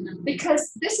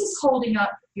 Because this is holding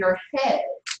up your head,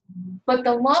 but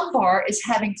the lumbar is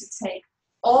having to take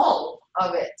all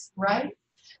of it, right?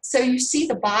 So you see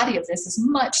the body of this is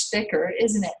much thicker,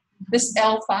 isn't it? This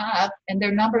L5, and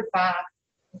they're numbered 5,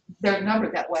 they're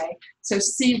numbered that way. So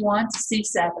C1 to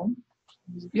C7,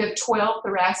 you have 12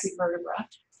 thoracic vertebrae,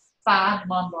 5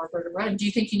 lumbar vertebrae. And do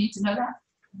you think you need to know that?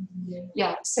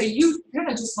 Yeah, so you're going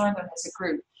to just learn them as a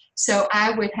group. So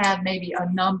I would have maybe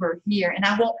a number here, and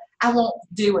I won't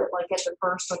do it like at the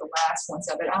first or the last ones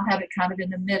of it. I'll have it kind of in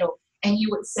the middle, and you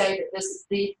would say that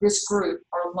this group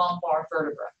are lumbar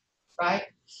vertebrae, right?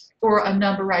 Or a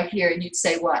number right here, and you'd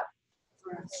say what?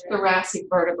 Thoracic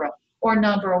vertebra. Or a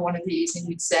number on one of these, and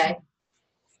you'd say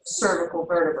cervical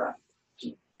vertebra.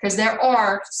 Because there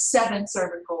are 7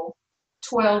 cervical,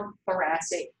 12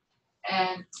 thoracic,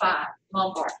 and 5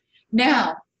 lumbar.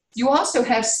 Now, you also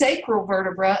have sacral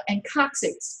vertebra and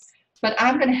coccyx, but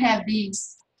I'm going to have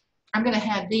these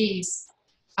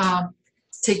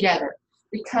together,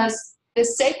 because the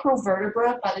sacral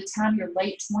vertebra, by the time you're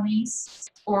late 20s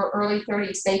or early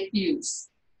 30s, they fuse.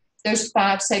 Those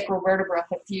 5 sacral vertebrae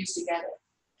have fused together.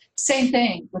 Same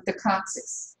thing with the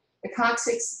coccyx. The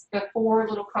coccyx, the 4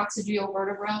 little coccygeal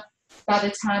vertebrae, by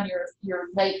the time you're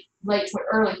late to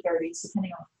early 30s,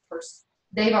 depending on the person,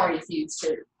 they've already fused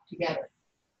together.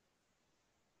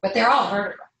 But they're all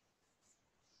vertebrae.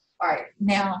 All right,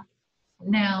 now,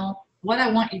 what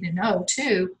I want you to know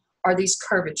too are these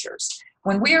curvatures.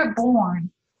 When we are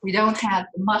born, we don't have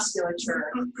the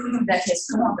musculature that has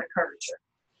formed the curvature.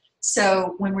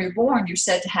 So when we're born, you're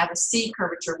said to have a C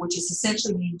curvature, which is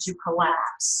essentially means you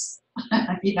collapse.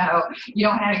 You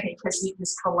don't have anything because you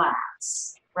just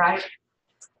collapse, right?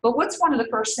 But what's one of the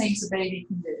first things a baby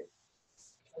can do?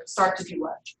 Start to do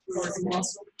what?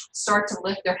 Start to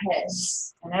lift their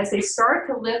heads. And as they start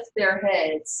to lift their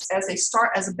heads, as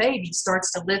a baby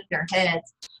starts to lift their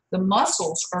heads, the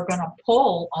muscles are going to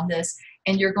pull on this,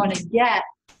 and you're going to get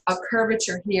a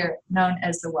curvature here known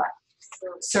as the what?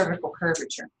 Cervical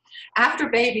curvature. After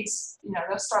babies,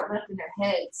 they'll start lifting their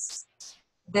heads.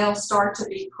 they'll start to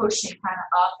be pushing kind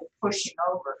of up and pushing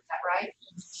over. Is that right?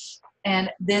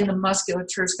 And then the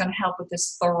musculature is going to help with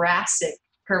this thoracic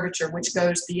curvature, which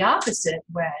goes the opposite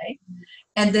way.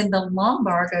 And then the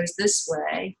lumbar goes this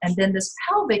way. And then this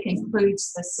pelvic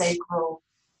includes the sacral,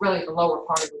 really the lower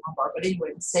part of the lumbar, but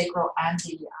anyway, the sacral and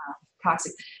the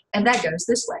coccyx. And that goes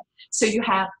this way. So you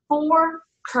have 4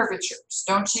 curvatures,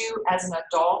 don't you, as an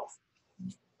adult?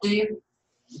 Do you?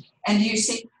 And you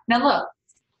see, now look,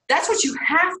 that's what you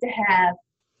have to have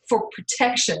for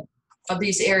protection of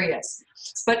these areas.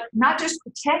 But not just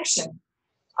protection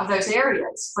of those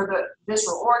areas for the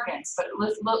visceral organs, but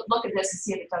look at this and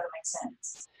see if it doesn't make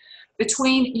sense.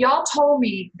 Between, y'all told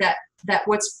me that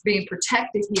what's being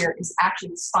protected here is actually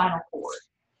the spinal cord.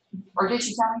 Or did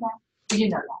you tell me that? Well, you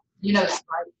know that. You know that,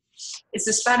 right? It's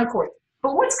the spinal cord.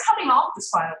 But what's coming off the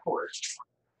spinal cord?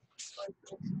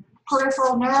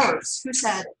 Peripheral nerves. Who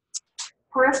said it?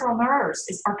 Peripheral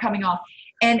nerves are coming off.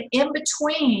 And in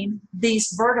between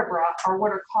these vertebrae are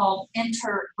what are called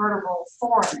intervertebral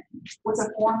foramen. What's a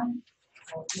foramen?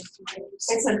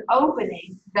 It's an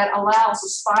opening that allows the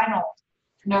spinal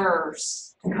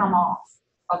nerves to come off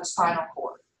of the spinal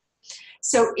cord.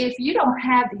 So if you don't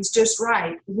have these just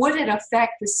right, would it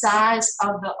affect the size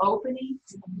of the opening?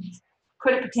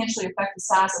 Could it potentially affect the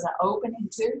size of the opening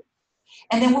too?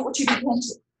 And then what would you be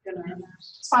pinching?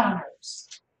 Spinal nerves.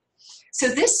 So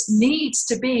this needs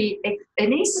to be, it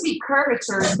needs to be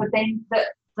curvature, but then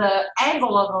the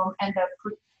angle of them and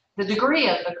the degree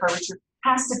of the curvature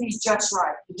has to be just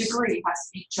right. The degree has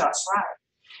to be just right.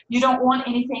 You don't want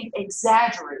anything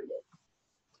exaggerated.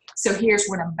 So here's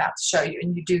what I'm about to show you,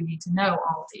 and you do need to know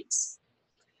all of these.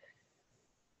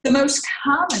 The most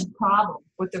common problem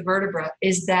with the vertebra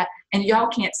is that, and y'all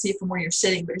can't see it from where you're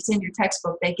sitting, but it's in your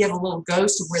textbook, they give a little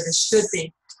ghost of where this should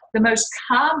be. The most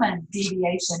common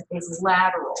deviation is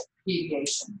lateral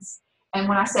deviations. And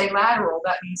when I say lateral,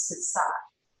 that means to the side,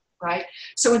 right?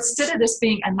 So instead of this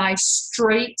being a nice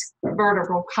straight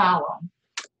vertebral column,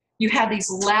 you have these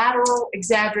lateral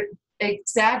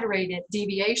exaggerated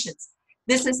deviations.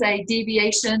 This is a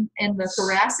deviation in the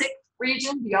thoracic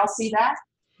region. Do y'all see that?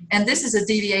 And this is a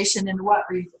deviation in what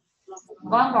region?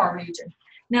 Lumbar region.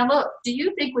 Now look, do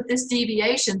you think with this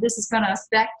deviation, this is going to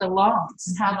affect the lungs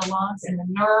and how the lungs and the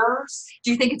nerves?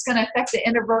 Do you think it's going to affect the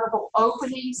intervertebral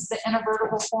openings, the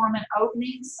intervertebral foramen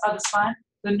openings of the spine,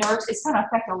 the nerves? It's going to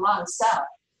affect a lot of stuff.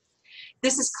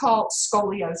 This is called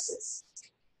scoliosis.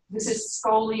 This is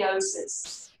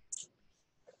scoliosis.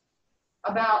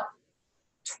 About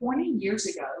 20 years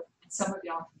ago, and some of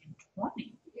y'all think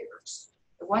 20 years,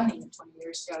 it wasn't even 20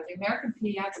 years ago, the American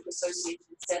Pediatric Association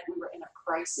said we were in a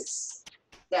crisis,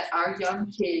 that our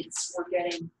young kids were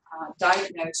getting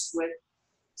diagnosed with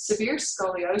severe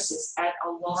scoliosis at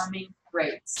alarming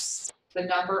rates. The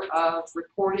number of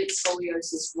reported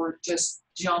scoliosis were just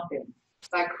jumping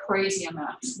by crazy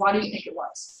amounts. Why do you think it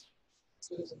was?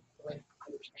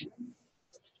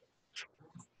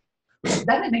 That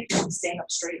didn't make you stand up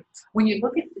straight. When you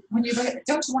look at,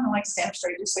 don't you want to like stand up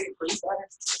straight just so you breathe better?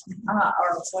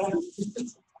 Or whatever.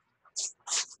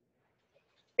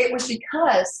 It was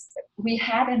because we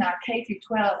had in our K through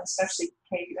 12, especially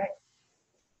K through 8,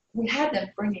 we had them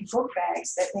bringing book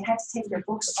bags that they had to take their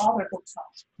books, all their books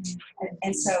home.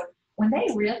 And so when they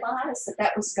realized that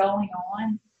that was going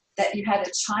on, that you had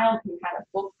a child who had a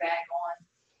book bag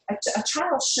on, a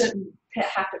child shouldn't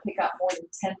have to pick up more than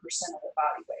 10% of their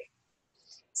body weight.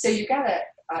 So you got a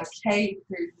K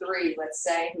through 3, let's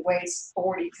say, who weighs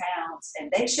 40 pounds,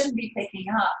 and they shouldn't be picking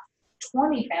up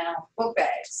 20-pound book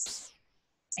bags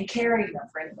and carrying them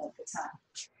for any length of time.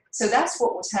 So that's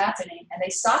what was happening, and they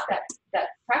stopped that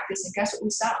practice, and guess what we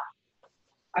stopped?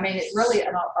 I mean, it really,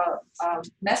 a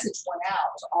message went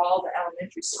out to all the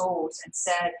elementary schools and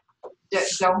said,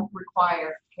 don't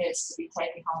require kids to be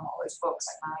taking home all those books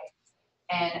at night.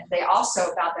 And they also,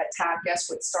 about that time, guess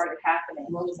what started happening?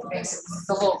 The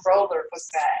little roller book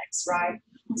bags, right?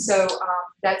 So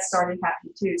that started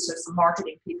happening too, so some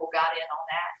marketing people got in on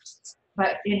that.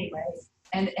 But anyway,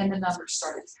 and the numbers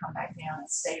started to come back down and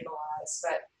stabilize.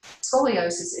 But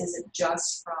scoliosis isn't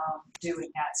just from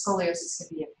doing that. Scoliosis can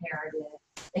be inherited.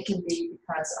 It can be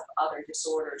because of other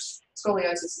disorders.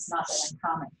 Scoliosis is not that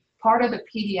uncommon. Part of the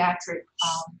pediatric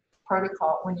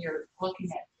protocol when you're looking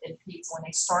at in peds, when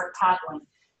they start toddling,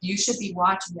 you should be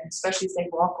watching them, especially as they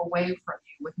walk away from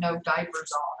you with no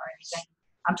diapers on or anything.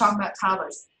 I'm talking about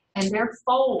toddlers. And their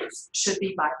folds should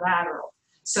be bilateral.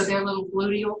 So their little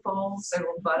gluteal folds, their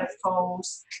little buttock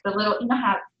folds, the little, you know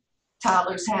how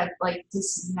toddlers have like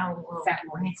this, you know, little fat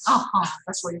ring.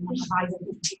 That's where you want to hide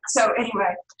them. So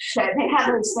anyway, they have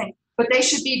those things, but they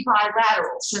should be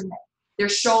bilateral, shouldn't they? Their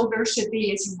shoulders should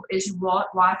be, as you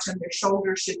watch them, their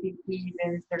shoulders should be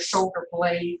even. Their shoulder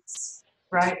blades,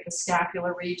 right? The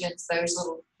scapular regions, those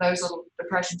little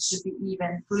depressions should be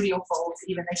even. Gluteal folds,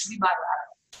 even. They should be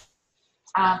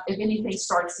bilateral. If anything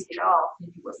starts to get off,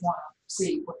 then you would want to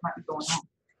see what might be going on.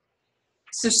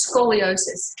 So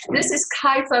scoliosis. This is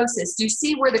kyphosis. Do you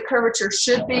see where the curvature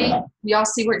should be? We all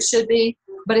see where it should be,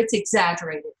 but it's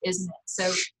exaggerated, isn't it?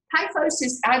 So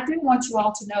kyphosis, I do want you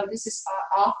all to know this is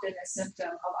often a symptom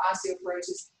of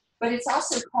osteoporosis, but it's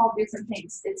also called different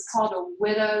things. It's called a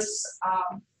widow's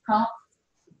hump,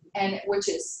 and which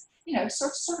is,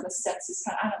 sort of a sexist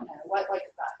kind of, I don't know, like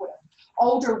whatever.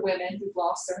 Older women who've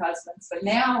lost their husbands, but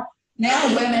now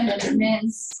women and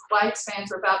men's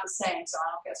lifespans are about the same, so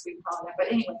I don't guess we can call it that.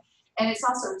 But anyway, and it's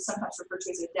also sometimes referred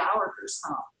to as a dowager's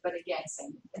hump, but again,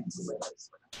 same thing as widows,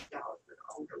 dowager,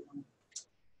 older women.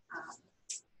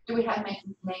 Do we have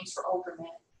names for older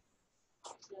men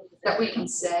that we can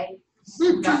say?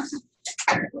 No.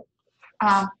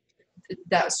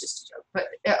 That was just a joke, but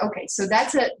okay. So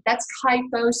that's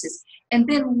kyphosis, and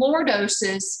then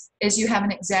lordosis is you have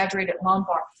an exaggerated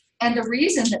lumbar. And the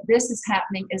reason that this is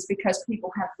happening is because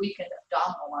people have weakened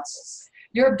abdominal muscles.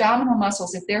 Your abdominal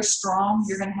muscles, if they're strong,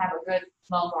 you're going to have a good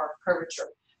lumbar curvature.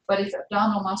 But if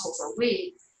abdominal muscles are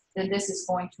weak, then this is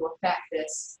going to affect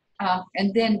this.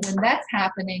 And then when that's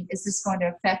happening, is this going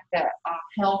to affect the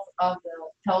health of the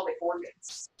pelvic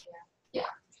organs?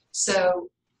 Yeah. So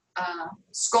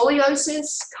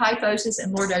scoliosis, kyphosis,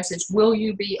 and lordosis, will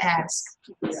you be asked?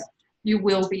 Yeah. You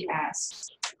will be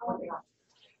asked.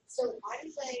 So why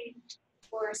did they,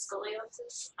 for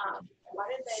scoliosis, why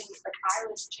did they, like I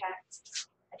was checked,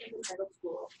 I think in middle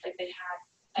school, like they had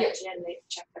at gym, they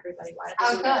checked everybody, why did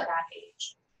they do that at that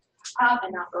age?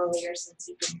 And not earlier since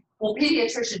you can. Well,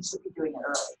 pediatricians should be doing it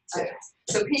early too. Okay.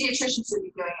 So pediatricians should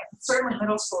be doing it, certainly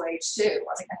middle school age too.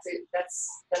 I think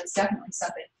that's definitely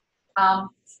something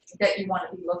that you want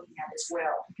to be looking at as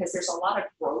well, because there's a lot of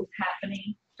growth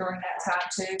happening during that time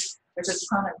too. There's a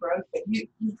ton of growth, but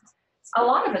a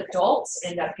lot of adults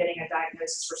end up getting a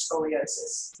diagnosis for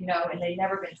scoliosis, and they've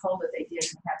never been told that they did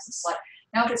and have some slight.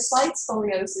 Now, with slight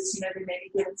scoliosis, they may be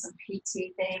given some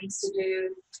PT things to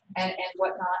do and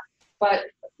whatnot.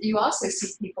 But you also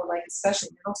see people, like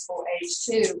especially middle school age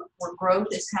too, where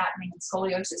growth is happening and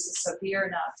scoliosis is severe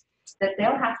enough that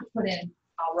they'll have to put in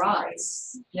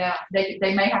rods. Yeah, they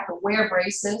may have to wear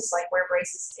braces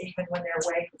even when they're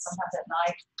awake, and sometimes at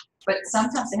night. But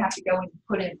sometimes they have to go and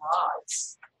put in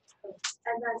rods. And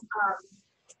then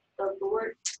the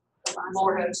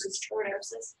lordosis,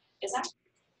 is that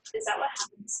what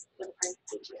happens with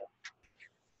pregnancy too?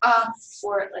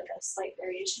 Or like a slight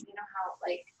variation, how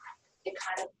like it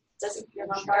kind of doesn't, your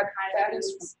lumbar kind of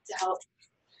moves to help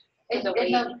with the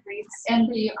weight increase. And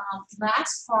the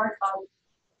last part of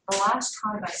the last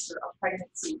trimester of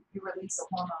pregnancy, you release a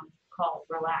hormone called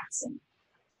relaxin.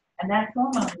 And that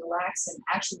hormone, relaxin,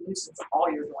 actually loosens all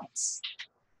your joints.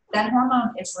 That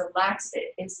hormone is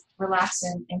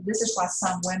relaxin, and this is why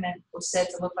some women were said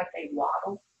to look like they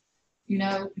waddle,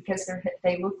 because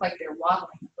they look like they're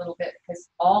waddling a little bit because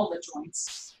all the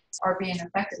joints are being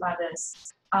affected by this.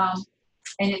 And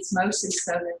it's mostly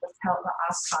so that the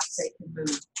osteocyte can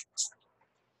move.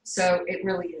 So it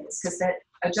really is, because that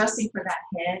adjusting for that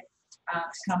head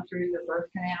to come through the birth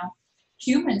canal,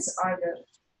 humans have the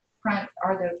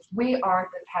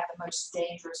most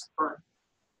dangerous birth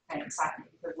things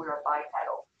happening because we are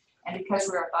bipedal, and because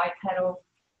we are bipedal,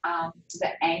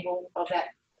 the angle of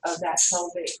that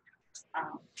pelvic,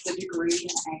 the degree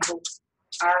and angle,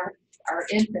 our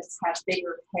infants have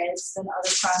bigger heads than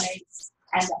other primates,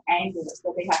 and the angle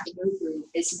that they have to move through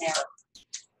is narrow.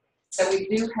 So we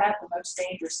do have the most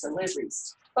dangerous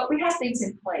deliveries, but we have things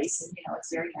in place, and it's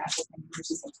very natural, and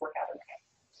usually things work out okay.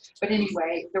 But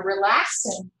anyway, the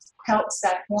relaxin helps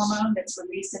that hormone that's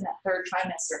released in that third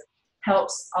trimester,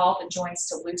 helps all the joints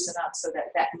to loosen up so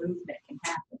that movement can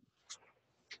happen.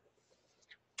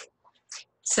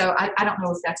 So I don't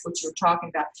know if that's what you were talking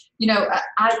about.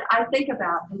 I think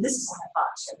about, and this is what I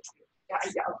thought showed you.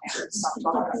 Yeah, okay, let's not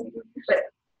talk about it.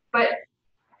 But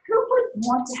who would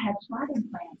want to have butt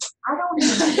implants? I don't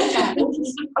even get that.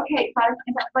 Okay,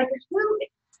 like who?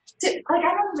 I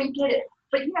don't even get it.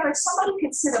 But if somebody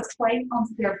could sit a plate on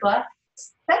their butt,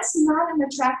 that's not an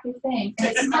attractive thing,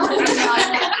 and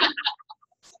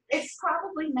it's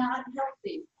probably not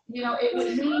healthy. It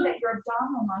would mean that your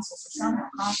abdominal muscles are somehow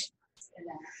compromised in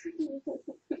that.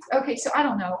 Okay, so I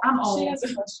don't know. I'm old. She has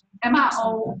a question. Am I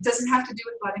old? Does it have to do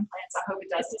with butt implants? I hope it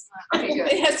does. Okay,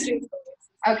 good. It has to do with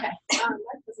scoliosis. Okay.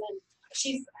 My cousin,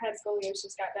 she's had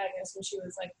scoliosis, got diagnosed when she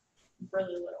was like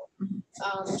really little.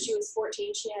 When she was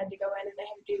 14, she had to go in and they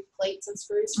had to do plates and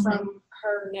screws from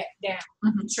her neck down.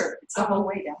 Sure, it's the whole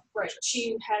way down. Right.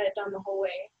 She had it done the whole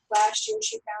way. Last year,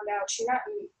 she found out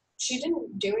she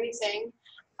didn't do anything.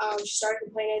 She started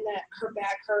complaining that her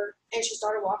back hurt, and she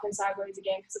started walking sideways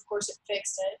again because, of course, it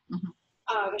fixed it.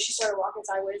 And she started walking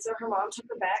sideways. So her mom took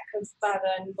her back because by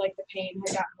then, like, the pain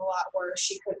had gotten a lot worse.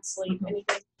 She couldn't sleep.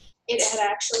 Anything. It had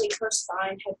actually, her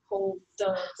spine had pulled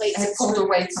the plates And and pulled screws.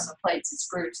 away from the plates and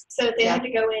screws. So they had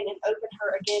to go in and open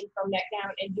her again from neck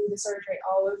down and do the surgery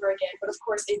all over again. But of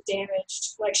course, it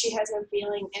damaged. Like, she has no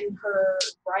feeling in her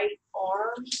right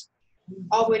arm,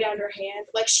 all the way down to her hand.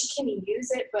 Like, she can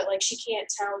use it, but like, she can't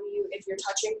tell you if you're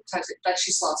touching. Touch it, but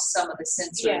she's lost some of the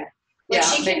sensory. Yeah. Like,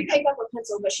 she maybe. can pick up a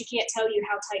pencil, but she can't tell you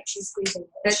how tight she's squeezing it.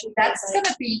 That's going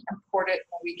to be important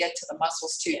when we get to the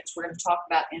muscles too, because we're going to talk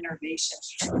about innervation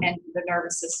and the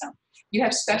nervous system. You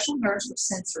have special nerves for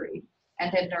sensory, and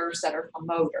then nerves that are for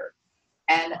motor,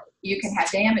 and you can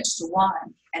have damage to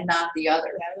one and not the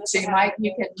other. So you can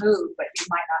move, but you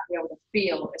might not be able to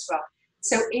feel as well.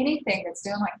 So anything that's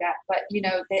doing like that, but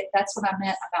that's what I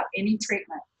meant about any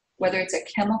treatment, whether it's a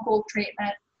chemical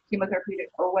treatment, chemotherapeutic,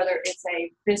 or whether it's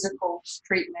a physical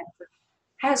treatment,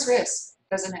 has risk,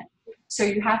 doesn't it? So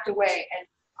you have to weigh, and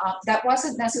that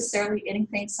wasn't necessarily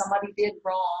anything somebody did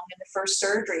wrong in the first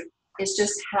surgery. It's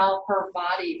just how her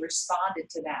body responded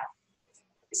to that.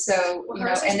 So,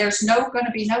 and there's going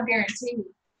to be no guarantee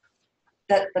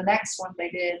that the next one they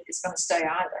did is going to stay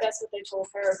either. That's what they told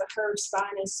her, but her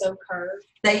spine is so curved.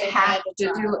 They have to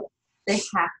do it. They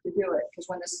have to do it, because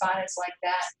when the spine is like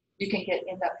that, you can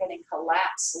end up getting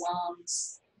collapsed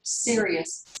lungs,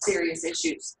 serious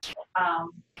issues.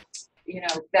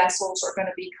 Vessels are going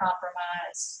to be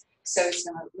compromised, so it's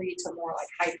going to lead to more like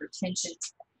hypertension,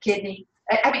 kidney.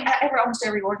 I mean, almost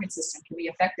every organ system can be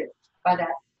affected by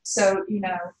that. So,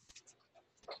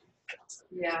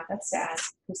 yeah, that's sad.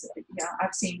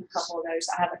 I've seen a couple of those.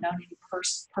 I haven't known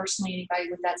personally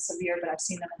anybody with that severe, but I've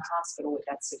seen them in the hospital with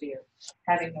that severe,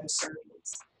 having those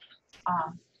surgeries.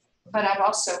 But I've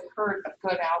also heard of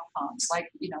good outcomes,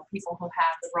 like, people who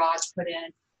have the rods put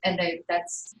in, and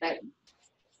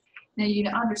now you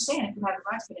understand if you have the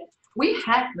rods put in. We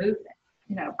have movement,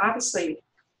 obviously.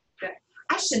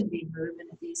 I shouldn't be moving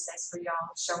at these days for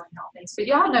y'all, showing y'all things, but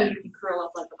y'all know you can curl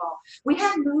up like a ball. We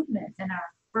have movement in our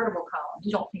vertebral column.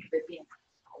 You don't think of it being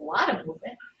a lot of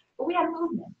movement, but we have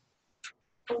movement.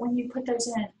 But when you put those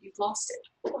in, you've lost it.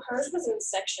 Well, hers was in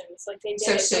sections. Like, they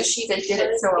did So they did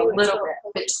it a little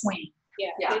bit between. Yeah,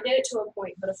 they did it to a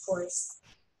point, but of course,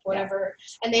 whatever.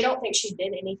 And they don't think she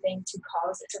did anything to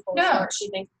cause it to fall apart.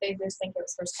 They just think it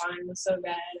was her spine was so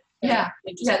bad. That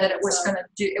it was going to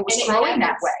do. It was growing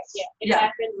that way. Yeah, it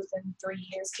happened within 3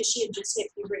 years because she had just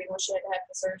hit puberty when she had to have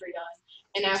the surgery done,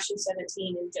 and now she's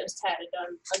 17 and just had it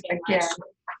done again. Last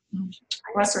year.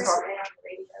 Bless her heart.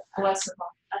 Bless her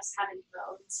heart. Us having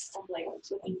bones, like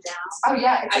looking down. Oh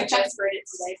yeah, I just read it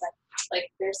today, but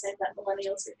like they're saying that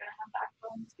millennials are gonna have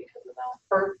backbones because of that.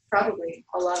 Or probably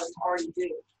a lot of them already do.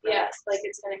 Yeah, like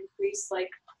it's gonna increase. Like,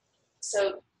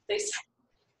 so they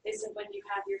said when you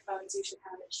have your phones, you should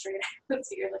have it straight out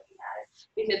so you're looking at it,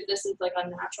 because this is like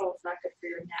unnatural, it's not good for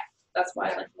your neck. That's why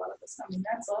like a lot of this stuff.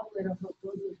 That's all they don't hook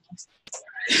blue.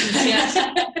 Yeah.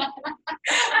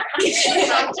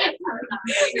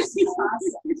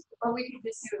 Or we can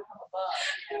just do it from above.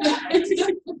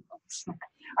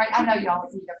 All right, I know y'all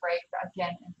need a break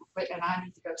again, and I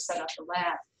need to go set up the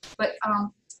lab. But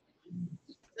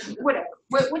whatever,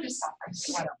 we'll just stop right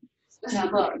here. Now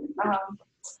look,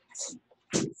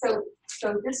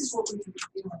 so this is what we're going to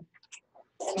be doing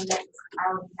in the next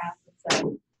hour and a half or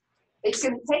so. It's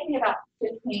going to take me about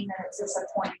 15 minutes at some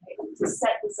point to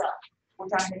set this up,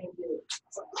 which I'm going to do.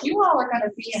 You all are going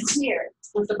to be in here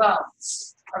with the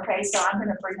bones. Okay, so I'm going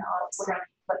to we're going to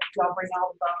let y'all bring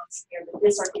all the bones here, the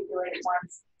disarticulated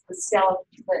ones, the skeleton,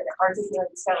 the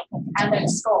articulated skeleton, and then the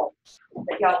skull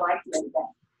that y'all like the other day.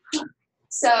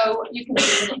 So you can do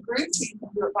it in groups, you can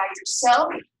do it by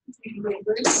yourself, you can do it in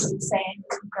groups, you can saying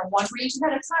from one region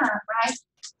at a time, right?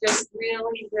 Just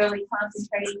really, really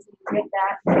concentrating to get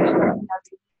that.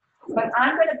 But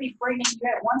I'm going to be bringing you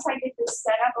in, once I get this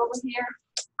set up over here,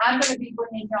 I'm going to be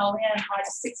bringing y'all in like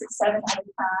 6 or 7 at a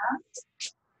time.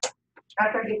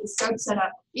 After I get the scope set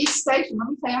up, each station, let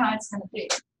me tell you how it's going to be.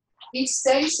 Each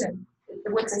station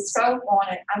with the scope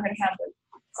on it, I'm going to have the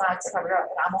sides covered up,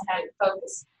 and I'm going to have it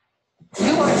focused.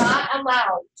 You are not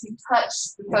allowed to touch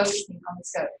the focusing on the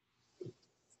scope.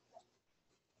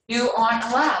 You aren't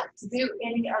allowed to do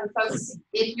any other focusing.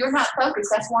 If you're not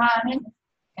focused, that's why I'm in it.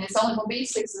 And it's only going to be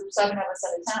 6 or 7 of us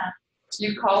at a time.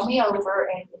 You call me over,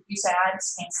 and if you say, I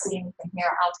just can't see anything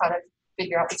here, I'll try to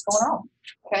figure out what's going on.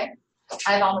 Okay?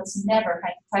 I've almost never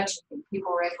had to touch anything.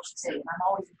 People were able to see, and I'm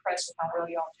always impressed with how well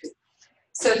y'all do.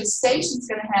 So the station's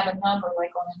going to have a number,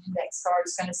 like on an index card.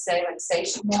 It's going to say, like,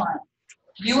 station 1.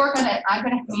 I'm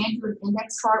going to hand you an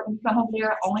index card when you come over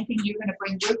there. Only thing you're going to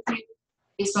bring with you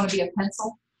is going to be a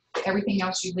pencil. Everything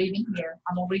else you leave in here.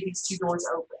 I'm going to leave these 2 doors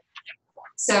open.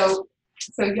 So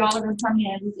y'all are going to come in,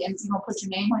 and you're going to put your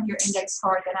name on your index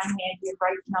card. Then I'm going to hand you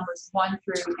break numbers 1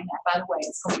 through, and by the way,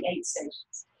 it's going to be 8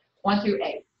 stations. 1 through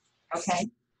 8. Okay?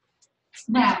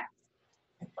 Now,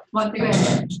 1 through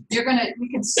 8. You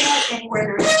can start anywhere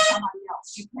there is somebody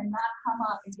else. You cannot come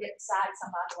up and get beside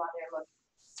somebody while they're looking.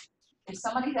 If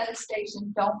somebody's at a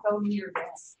station, don't go near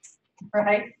them.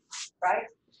 Right? Right?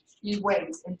 You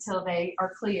wait until they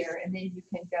are clear, and then you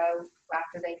can go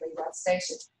after they leave that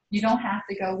station. You don't have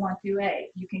to go 1 through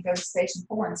 8. You can go to station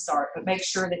 4 and start, but make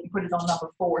sure that you put it on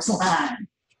number 4's line.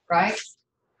 Right?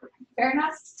 Fair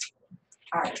enough?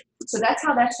 All right. So that's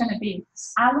how that's going to be.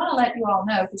 I want to let you all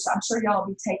know, because I'm sure y'all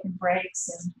will be taking breaks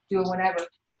and doing whatever.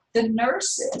 The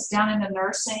nurses down in the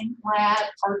nursing lab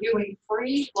are doing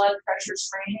free blood pressure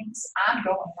screenings. I'm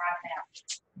going right now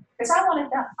because I want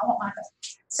it done. I want mine done.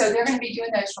 So they're going to be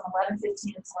doing those from 11:15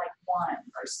 until like 1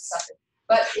 or something.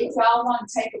 But if y'all want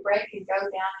to take a break and go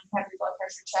down and have your blood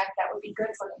pressure checked, that would be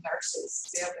good for the nurses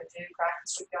to be able to do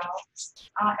practice with y'all.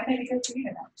 And maybe good for you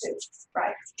to know too,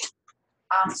 right?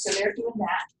 So they're doing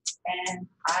that, and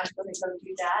I'm going to go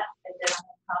do that, and then I'm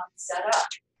going to come and set up.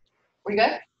 We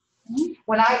good?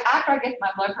 When after I get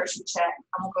my blood pressure checked,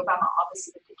 I'm going to go by my office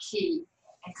and get the key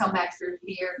and come back through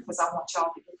here because I want y'all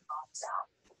to get the phones out.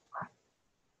 Right.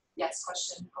 Yes,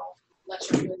 question, Nicole?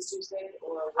 Lecture quiz Tuesday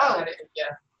or Oh. Yeah.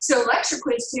 So lecture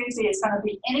quiz Tuesday is going to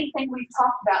be anything we've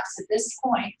talked about to this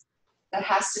point that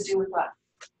has to do with what?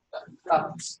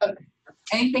 Phones. Okay.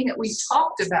 Anything that we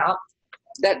talked about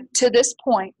that to this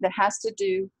point that has to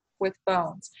do with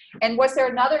bones. And was there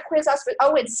another quiz?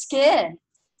 It's skin.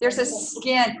 There's a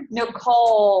skin.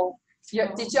 Nicole,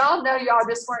 did y'all know y'all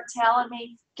just weren't telling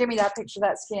me? Give me that picture of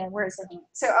that skin. Where is it?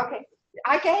 So, okay.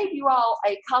 I gave you all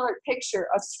a colored picture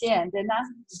of skin, didn't I?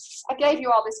 I gave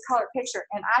you all this colored picture,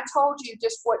 and I told you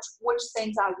just which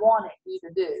things I wanted you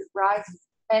to do, right?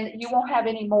 And you won't have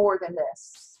any more than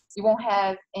this. You won't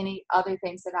have any other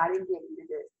things that I didn't give you to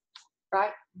do,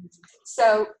 right?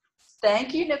 So,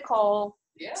 thank you, Nicole.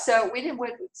 Yeah. So we didn't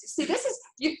see. This is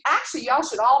y'all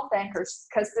should all thank her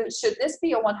because should this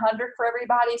be a 100 for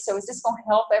everybody? So is this going to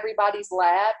help everybody's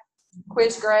lab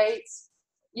quiz grades?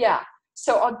 Yeah.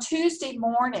 So on Tuesday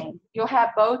morning, you'll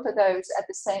have both of those at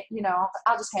the same,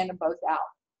 I'll just hand them both out.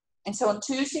 And so on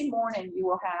Tuesday morning, you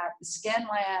will have the skin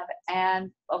lab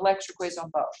and a lecture quiz on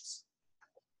both.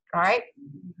 All right?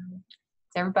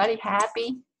 Is everybody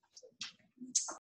happy?